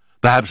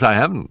 Perhaps I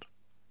haven't.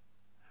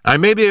 I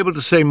may be able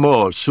to say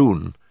more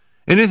soon.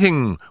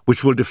 Anything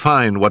which will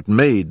define what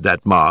made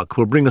that mark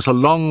will bring us a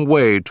long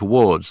way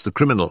towards the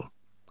criminal.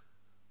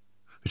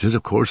 It is,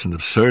 of course, an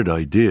absurd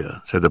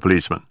idea, said the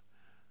policeman.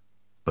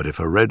 But if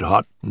a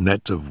red-hot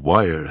net of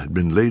wire had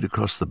been laid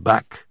across the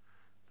back,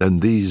 then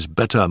these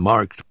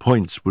better-marked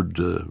points would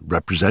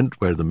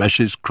represent where the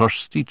meshes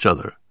crossed each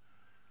other.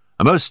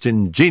 A most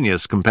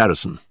ingenious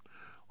comparison.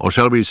 Or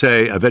shall we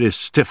say a very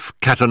stiff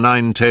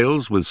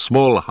cat-o'-nine-tails with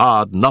small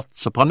hard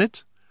knots upon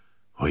it?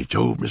 By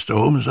Jove, Mr.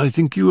 Holmes, I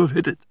think you have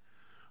hit it.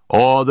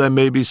 Or there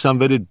may be some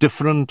very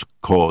different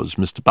cause,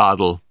 Mr.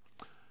 Bardell.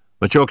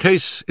 But your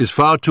case is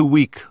far too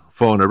weak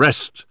for an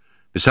arrest.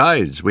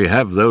 Besides, we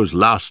have those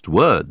last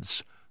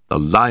words, the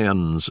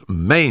lion's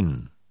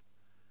mane.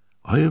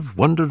 I have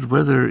wondered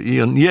whether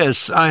Ian—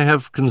 Yes, I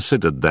have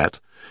considered that.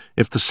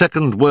 If the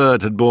second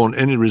word had borne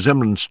any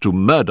resemblance to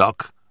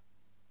Murdoch,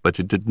 but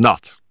it did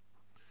not.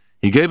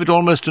 He gave it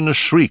almost in a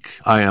shriek.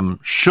 I am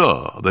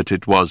sure that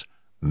it was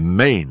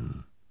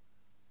Maine.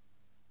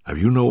 Have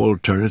you no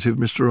alternative,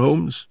 Mr.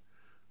 Holmes?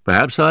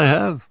 Perhaps I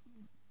have,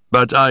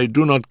 but I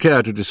do not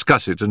care to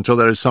discuss it until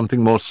there is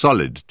something more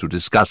solid to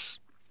discuss.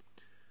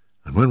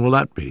 And when will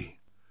that be?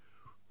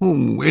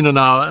 In an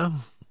hour,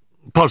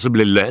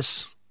 possibly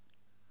less.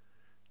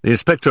 The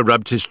inspector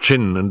rubbed his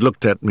chin and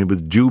looked at me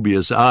with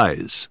dubious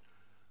eyes.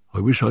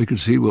 I wish I could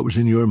see what was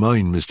in your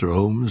mind, Mr.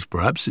 Holmes.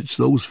 Perhaps it's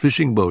those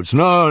fishing boats.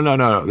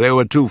 No, they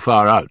were too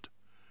far out.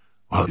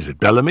 Well, is it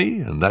Bellamy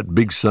and that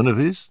big son of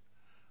his?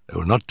 They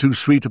were not too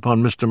sweet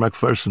upon Mr.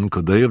 Macpherson.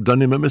 Could they have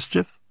done him a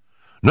mischief?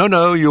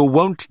 No, you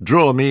won't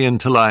draw me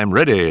until I am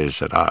ready,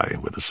 said I,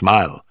 with a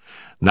smile.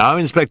 Now,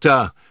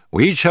 Inspector,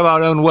 we each have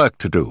our own work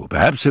to do.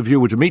 Perhaps if you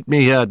were to meet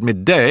me here at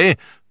midday—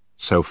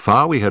 So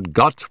far we had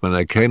got when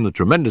there came the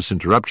tremendous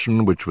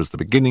interruption which was the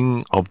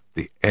beginning of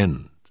the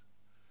end.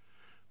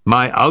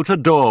 My outer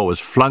door was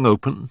flung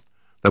open,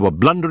 there were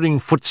blundering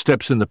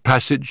footsteps in the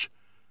passage,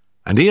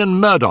 and Ian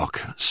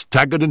Murdoch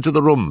staggered into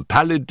the room,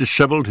 pallid,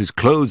 dishevelled, his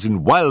clothes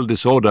in wild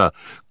disorder,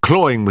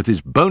 clawing with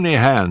his bony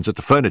hands at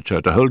the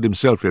furniture to hold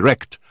himself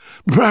erect.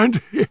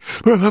 "Brandy!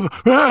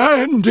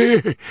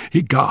 Brandy!"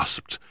 he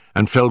gasped,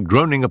 and fell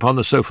groaning upon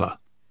the sofa.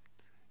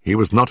 He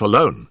was not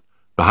alone.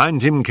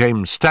 Behind him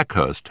came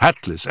Stackhurst,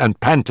 hatless and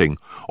panting,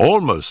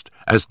 almost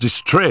as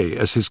distrait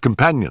as his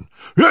companion.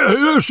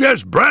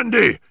 Yes,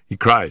 brandy!" he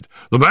cried.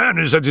 "The man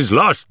is at his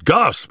last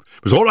gasp.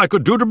 It was all I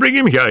could do to bring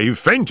him here. He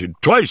fainted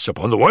twice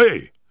upon the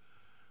way."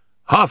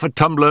 Half a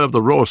tumbler of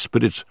the raw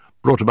spirit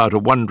brought about a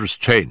wondrous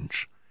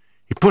change.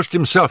 He pushed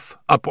himself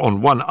up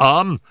on one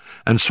arm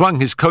and swung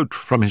his coat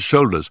from his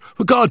shoulders.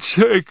 "For God's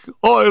sake,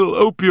 oil,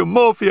 opium,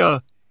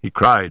 morphia!" he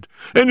cried.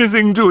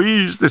 "Anything to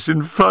ease this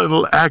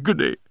infernal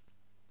agony."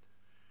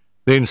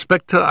 The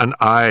inspector and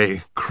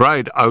I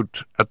cried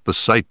out at the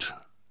sight.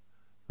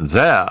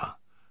 There,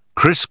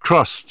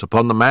 criss-crossed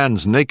upon the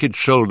man's naked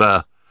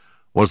shoulder,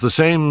 was the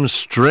same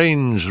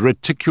strange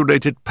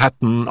reticulated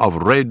pattern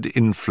of red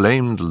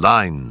inflamed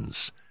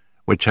lines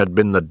which had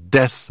been the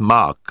death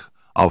mark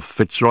of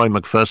Fitzroy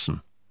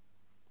Macpherson.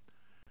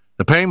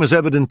 The pain was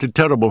evidently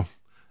terrible,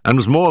 and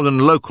was more than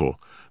local,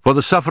 for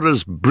the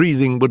sufferer's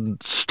breathing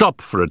would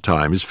stop for a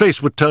time, his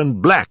face would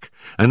turn black,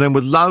 and then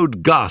with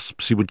loud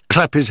gasps he would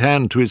clap his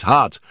hand to his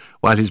heart,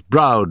 while his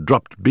brow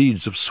dropped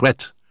beads of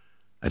sweat.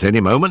 At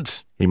any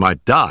moment he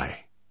might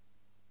die.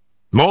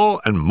 More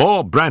and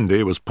more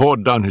brandy was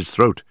poured down his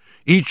throat,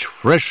 each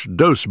fresh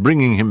dose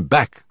bringing him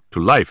back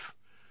to life.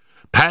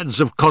 Pads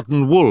of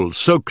cotton wool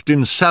soaked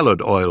in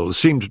salad oil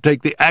seemed to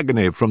take the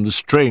agony from the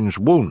strange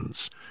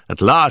wounds. At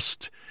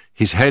last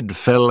his head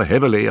fell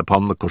heavily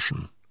upon the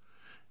cushion.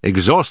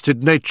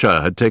 Exhausted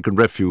nature had taken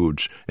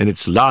refuge in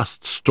its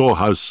last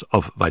storehouse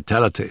of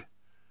vitality.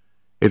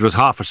 It was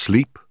half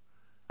asleep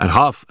and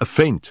half a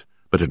faint,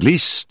 but at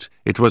least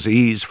it was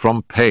ease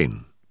from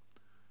pain.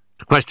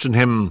 To question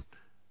him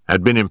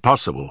had been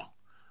impossible,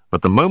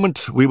 but the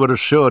moment we were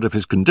assured of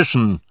his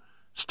condition,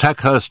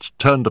 Stackhurst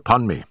turned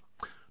upon me.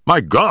 "My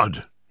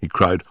God!" he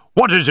cried.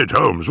 "What is it,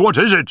 Holmes? What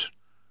is it?"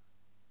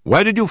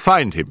 "Where did you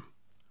find him?"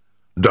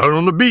 "Down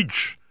on the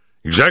beach,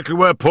 exactly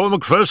where poor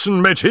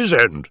Macpherson met his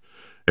end.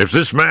 If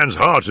this man's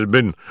heart had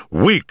been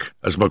weak,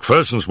 as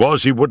Macpherson's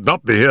was, he would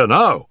not be here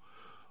now.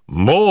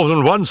 More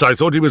than once I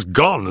thought he was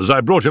gone as I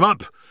brought him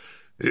up.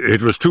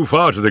 It was too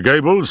far to the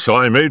Gables, so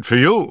I made for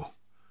you."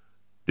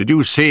 "Did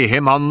you see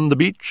him on the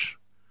beach?"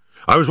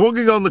 "I was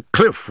walking on the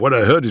cliff when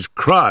I heard his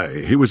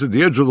cry. He was at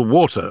the edge of the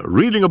water,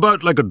 reeling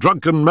about like a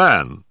drunken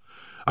man.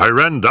 I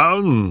ran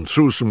down,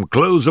 threw some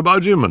clothes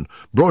about him, and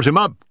brought him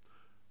up.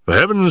 For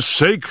heaven's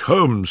sake,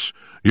 Holmes,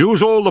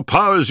 use all the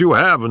powers you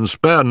have and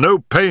spare no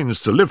pains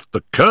to lift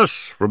the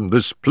curse from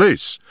this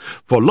place,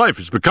 for life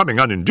is becoming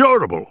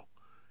unendurable.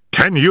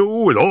 Can you,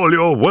 with all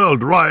your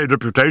world-wide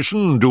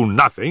reputation, do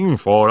nothing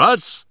for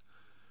us?"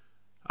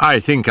 "I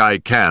think I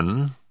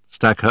can,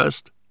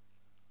 Stackhurst.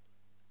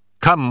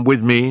 Come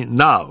with me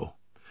now,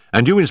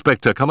 and you,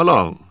 Inspector, come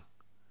along.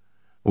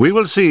 We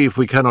will see if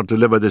we cannot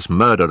deliver this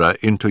murderer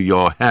into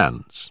your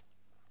hands."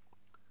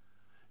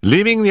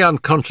 Leaving the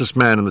unconscious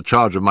man in the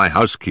charge of my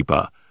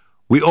housekeeper,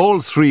 we all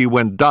three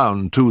went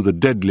down to the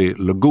deadly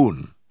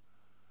lagoon.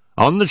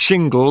 On the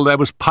shingle there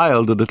was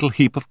piled a little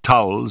heap of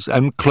towels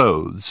and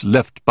clothes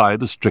left by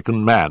the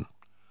stricken man.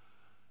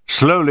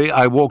 Slowly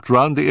I walked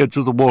round the edge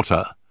of the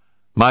water,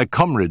 my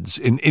comrades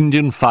in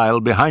Indian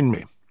file behind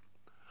me.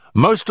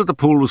 Most of the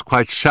pool was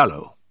quite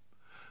shallow,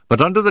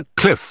 but under the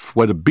cliff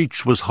where the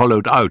beach was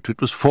hollowed out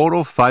it was 4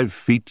 or 5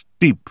 feet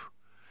deep.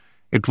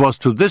 It was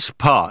to this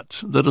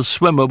part that a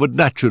swimmer would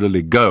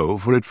naturally go,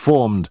 for it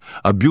formed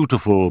a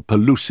beautiful,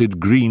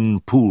 pellucid green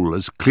pool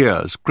as clear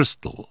as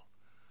crystal.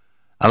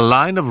 A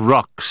line of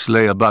rocks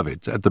lay above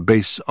it at the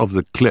base of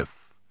the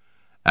cliff,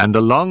 and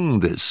along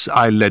this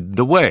I led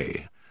the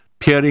way,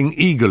 peering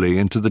eagerly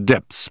into the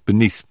depths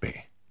beneath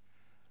me.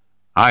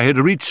 I had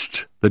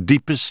reached the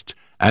deepest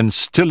and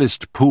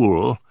stillest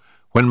pool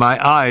when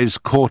my eyes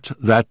caught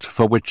that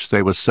for which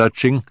they were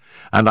searching,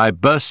 and I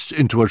burst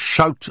into a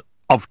shout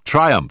of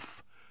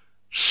triumph.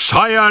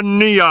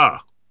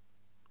 "Cyanea!"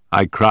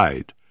 I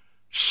cried.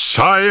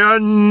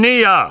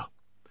 "Cyanea!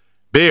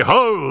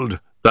 Behold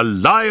the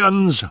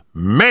lion's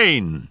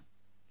mane!"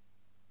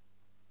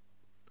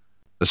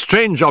 The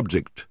strange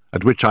object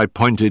at which I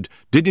pointed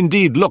did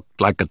indeed look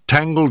like a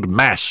tangled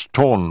mass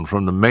torn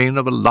from the mane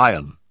of a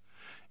lion.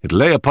 It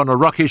lay upon a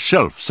rocky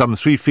shelf some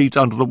 3 feet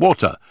under the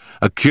water,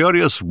 a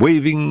curious,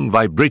 waving,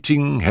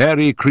 vibrating,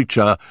 hairy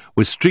creature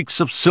with streaks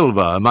of silver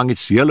among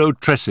its yellow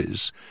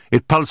tresses.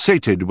 It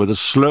pulsated with a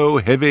slow,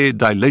 heavy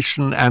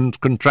dilation and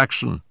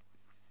contraction.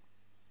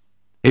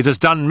 "It has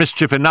done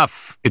mischief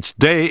enough. Its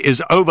day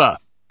is over,"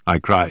 I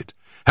cried.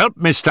 "Help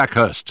me,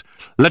 Stackhurst.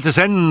 Let us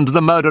end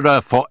the murderer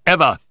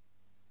forever."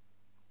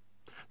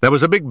 There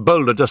was a big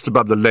boulder just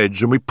above the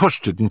ledge, and we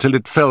pushed it until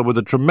it fell with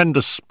a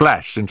tremendous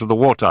splash into the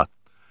water.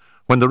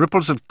 When the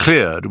ripples had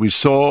cleared, we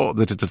saw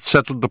that it had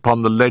settled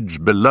upon the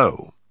ledge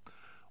below.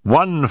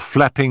 One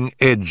flapping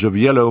edge of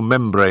yellow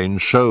membrane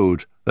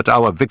showed that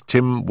our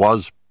victim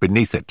was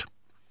beneath it.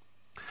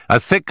 A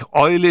thick,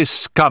 oily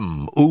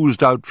scum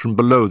oozed out from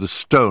below the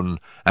stone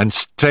and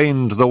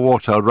stained the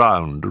water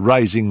round,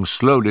 rising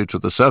slowly to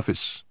the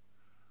surface.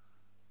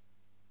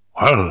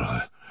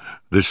 "Well,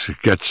 this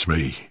gets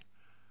me,"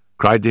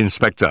 cried the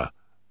inspector.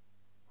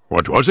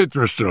 "What was it,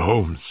 Mr.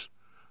 Holmes?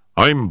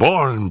 I'm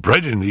born and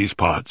bred in these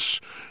parts,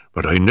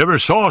 but I never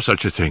saw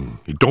such a thing.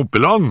 It don't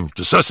belong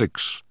to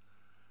Sussex."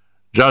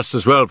 "Just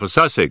as well for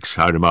Sussex,"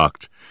 I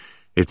remarked.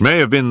 "It may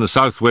have been the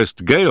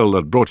southwest gale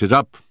that brought it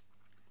up.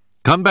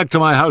 Come back to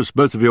my house,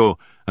 both of you,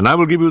 and I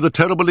will give you the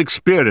terrible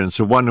experience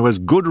of one who has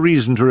good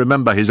reason to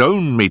remember his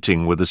own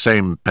meeting with the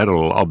same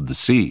peril of the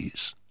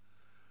seas."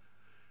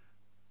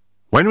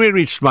 When we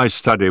reached my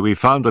study, we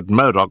found that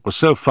Murdoch was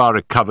so far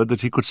recovered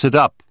that he could sit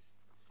up.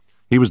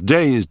 He was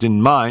dazed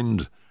in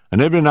mind,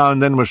 and every now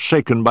and then was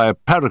shaken by a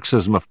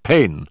paroxysm of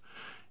pain.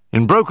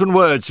 In broken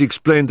words he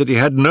explained that he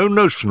had no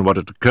notion what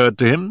had occurred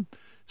to him,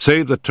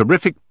 save that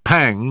terrific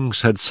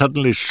pangs had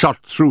suddenly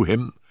shot through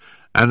him,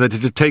 and that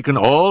it had taken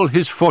all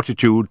his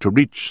fortitude to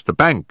reach the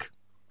bank.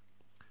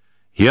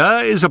 "Here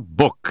is a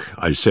book,"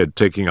 I said,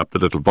 taking up the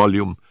little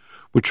volume,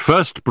 which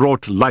first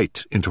brought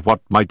light into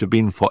what might have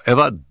been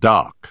forever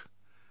dark.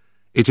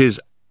 It is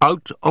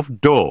Out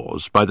of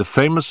Doors by the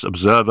famous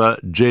observer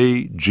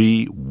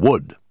J.G.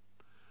 Wood.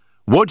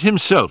 Wood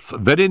himself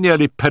very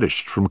nearly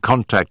perished from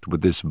contact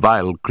with this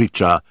vile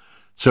creature,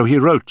 so he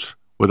wrote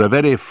with a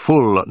very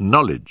full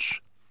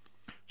knowledge.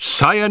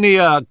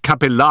 Cyanea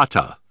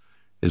capillata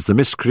is the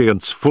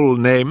miscreant's full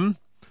name,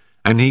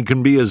 and he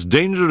can be as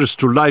dangerous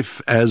to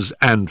life as,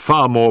 and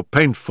far more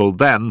painful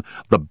than,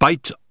 the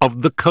bite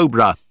of the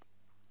cobra.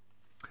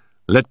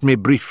 Let me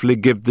briefly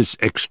give this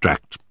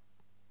extract.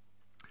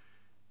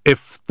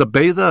 If the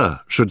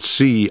bather should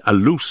see a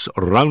loose,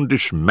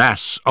 roundish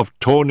mass of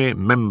tawny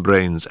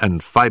membranes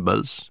and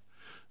fibres,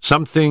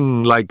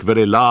 something like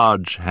very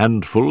large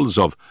handfuls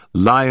of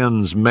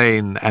lion's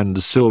mane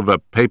and silver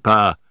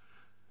paper,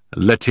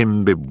 let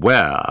him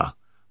beware,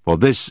 for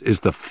this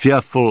is the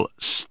fearful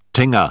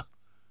stinger,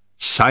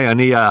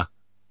 Cyanea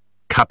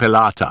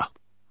capillata.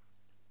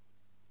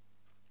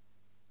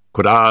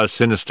 Could our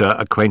sinister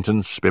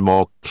acquaintance be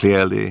more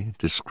clearly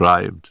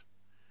described?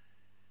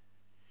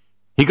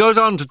 He goes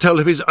on to tell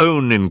of his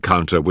own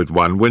encounter with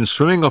one when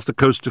swimming off the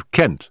coast of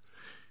Kent.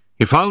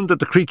 He found that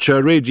the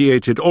creature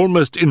radiated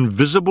almost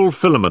invisible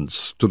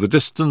filaments to the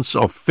distance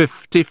of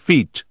 50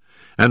 feet,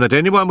 and that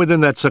anyone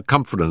within that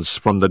circumference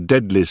from the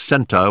deadly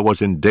centre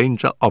was in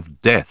danger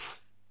of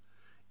death.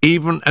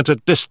 Even at a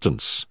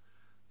distance,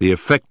 the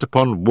effect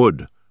upon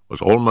wood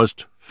was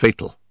almost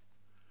fatal.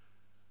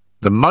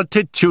 The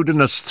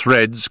multitudinous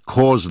threads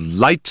caused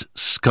light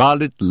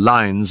scarlet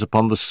lines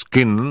upon the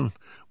skin,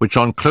 which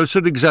on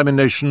closer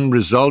examination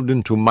resolved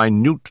into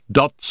minute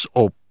dots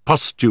or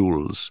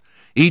pustules,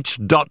 each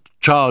dot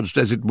charged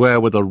as it were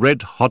with a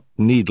red-hot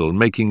needle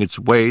making its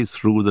way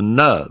through the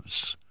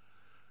nerves.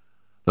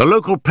 The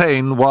local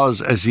pain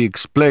was, as he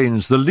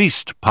explains, the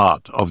least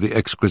part of the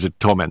exquisite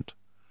torment.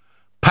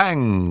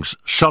 Pangs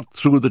shot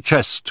through the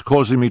chest,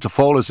 causing me to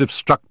fall as if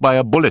struck by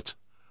a bullet.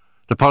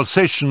 The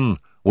pulsation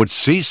would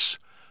cease,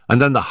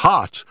 and then the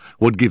heart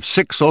would give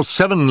 6 or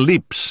 7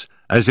 leaps,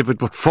 as if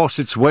it would force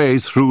its way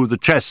through the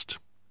chest.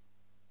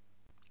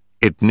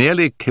 It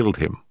nearly killed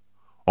him,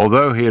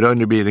 although he had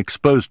only been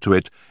exposed to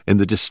it in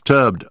the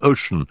disturbed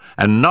ocean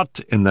and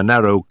not in the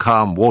narrow,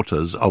 calm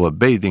waters of a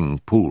bathing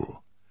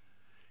pool.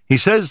 He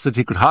says that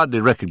he could hardly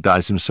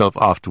recognize himself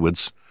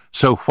afterwards,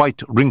 so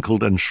white,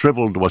 wrinkled, and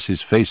shriveled was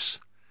his face.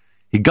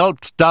 He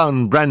gulped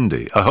down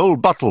brandy, a whole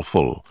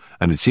bottleful,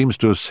 and it seems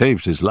to have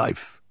saved his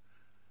life.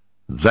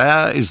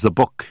 There is the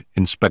book,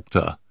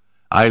 Inspector.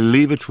 I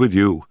leave it with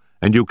you,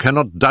 and you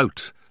cannot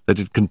doubt that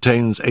it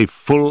contains a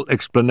full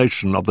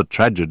explanation of the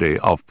tragedy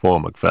of poor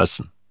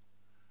Macpherson.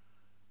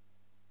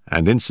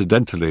 And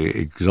incidentally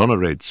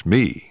exonerates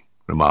me,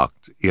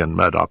 remarked Ian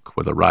Murdoch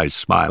with a wry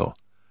smile.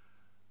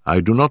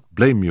 I do not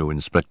blame you,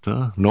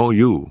 Inspector, nor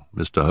you,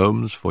 Mr.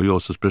 Holmes, for your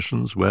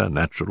suspicions were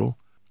natural.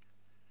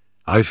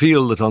 I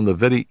feel that on the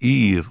very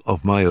eve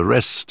of my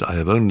arrest I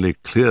have only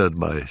cleared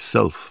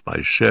myself by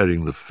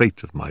sharing the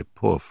fate of my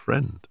poor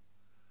friend.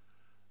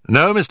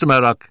 No, Mr.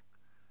 Murdoch,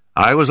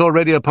 I was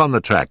already upon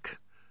the track,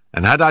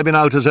 and had I been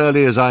out as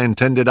early as I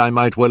intended, I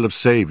might well have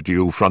saved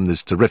you from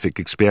this terrific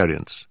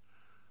experience.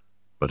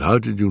 But how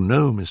did you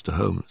know, Mr.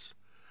 Holmes?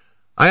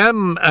 I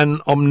am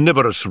an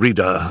omnivorous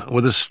reader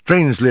with a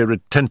strangely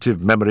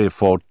retentive memory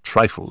for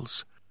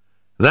trifles.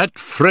 That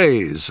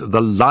phrase,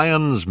 the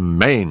lion's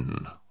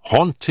mane,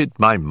 haunted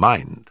my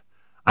mind.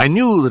 I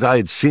knew that I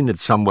had seen it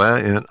somewhere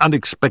in an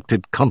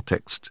unexpected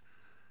context.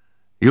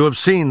 You have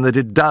seen that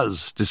it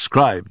does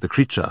describe the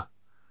creature.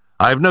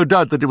 I have no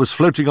doubt that it was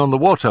floating on the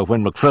water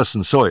when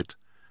Macpherson saw it,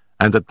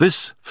 and that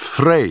this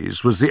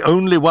phrase was the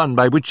only one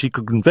by which he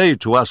could convey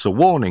to us a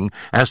warning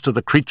as to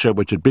the creature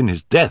which had been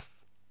his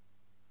death.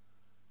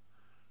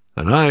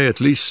 "And I, at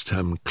least,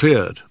 am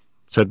cleared,"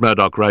 said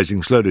Murdoch,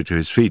 rising slowly to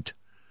his feet.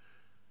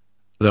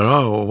 "There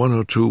are 1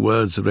 or 2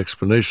 words of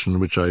explanation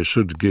which I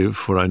should give,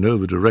 for I know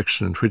the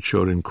direction in which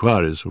your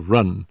inquiries have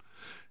run.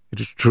 It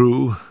is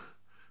true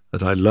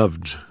that I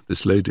loved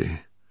this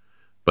lady,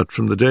 but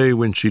from the day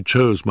when she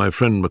chose my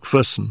friend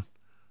Macpherson,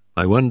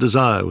 my one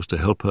desire was to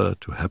help her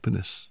to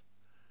happiness.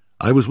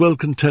 I was well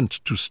content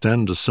to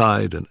stand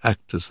aside and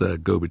act as their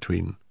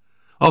go-between.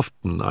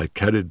 Often I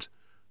carried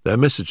their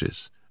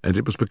messages, and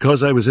it was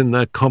because I was in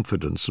their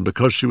confidence and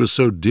because she was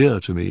so dear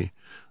to me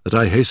that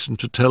I hastened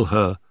to tell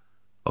her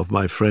of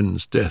my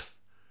friend's death,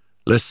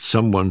 lest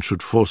someone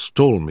should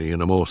forestall me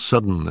in a more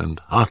sudden and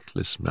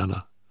heartless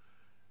manner.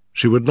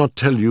 She would not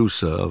tell you,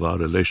 sir, of our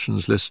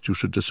relations, lest you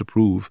should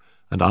disapprove,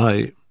 and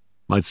I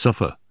might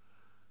suffer.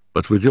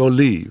 But with your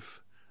leave,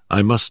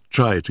 I must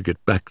try to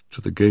get back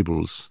to the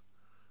Gables,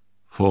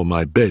 for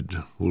my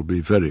bed will be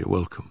very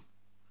welcome."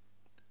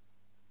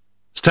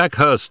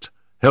 Stackhurst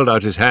held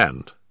out his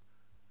hand.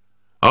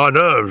 "Our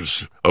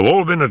nerves have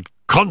all been at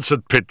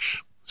concert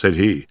pitch," said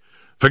he.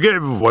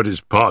 "Forgive what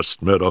is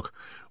past, Murdoch.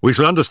 We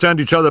shall understand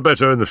each other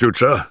better in the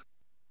future."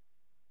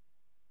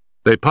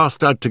 They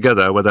passed out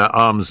together with their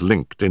arms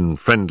linked in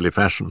friendly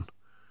fashion.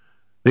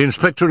 The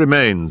inspector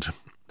remained,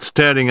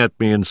 staring at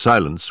me in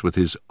silence with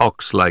his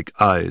ox-like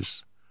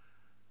eyes.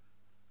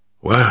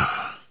 "Well,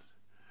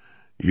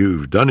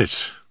 you've done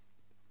it,"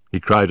 he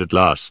cried at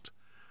last.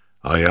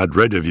 "I had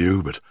read of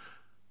you, but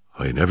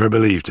I never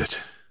believed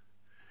it.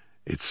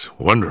 It's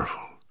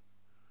wonderful."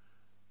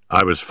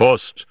 I was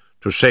forced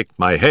to shake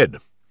my head.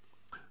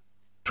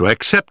 To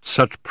accept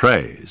such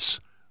praise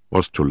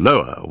was to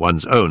lower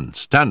one's own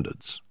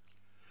standards.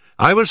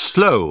 I was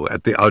slow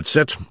at the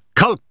outset,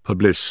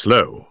 culpably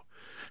slow.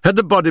 Had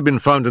the body been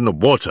found in the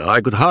water,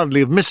 I could hardly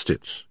have missed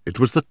it. It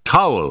was the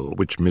towel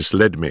which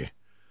misled me.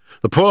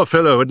 The poor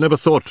fellow had never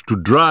thought to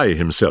dry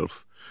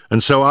himself,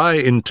 and so I,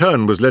 in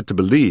turn, was led to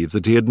believe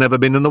that he had never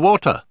been in the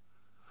water.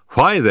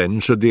 Why, then,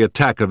 should the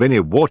attack of any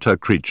water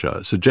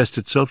creature suggest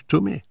itself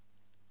to me?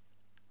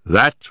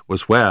 That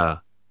was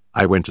where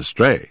I went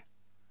astray.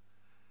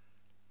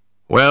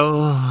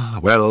 Well,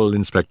 well,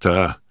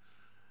 Inspector,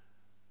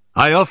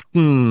 I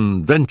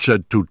often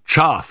ventured to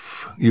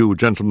chaff you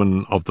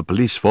gentlemen of the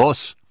police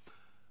force,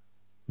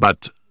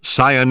 but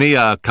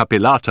Cyanea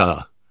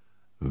capillata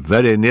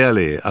very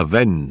nearly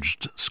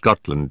avenged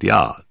Scotland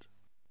Yard.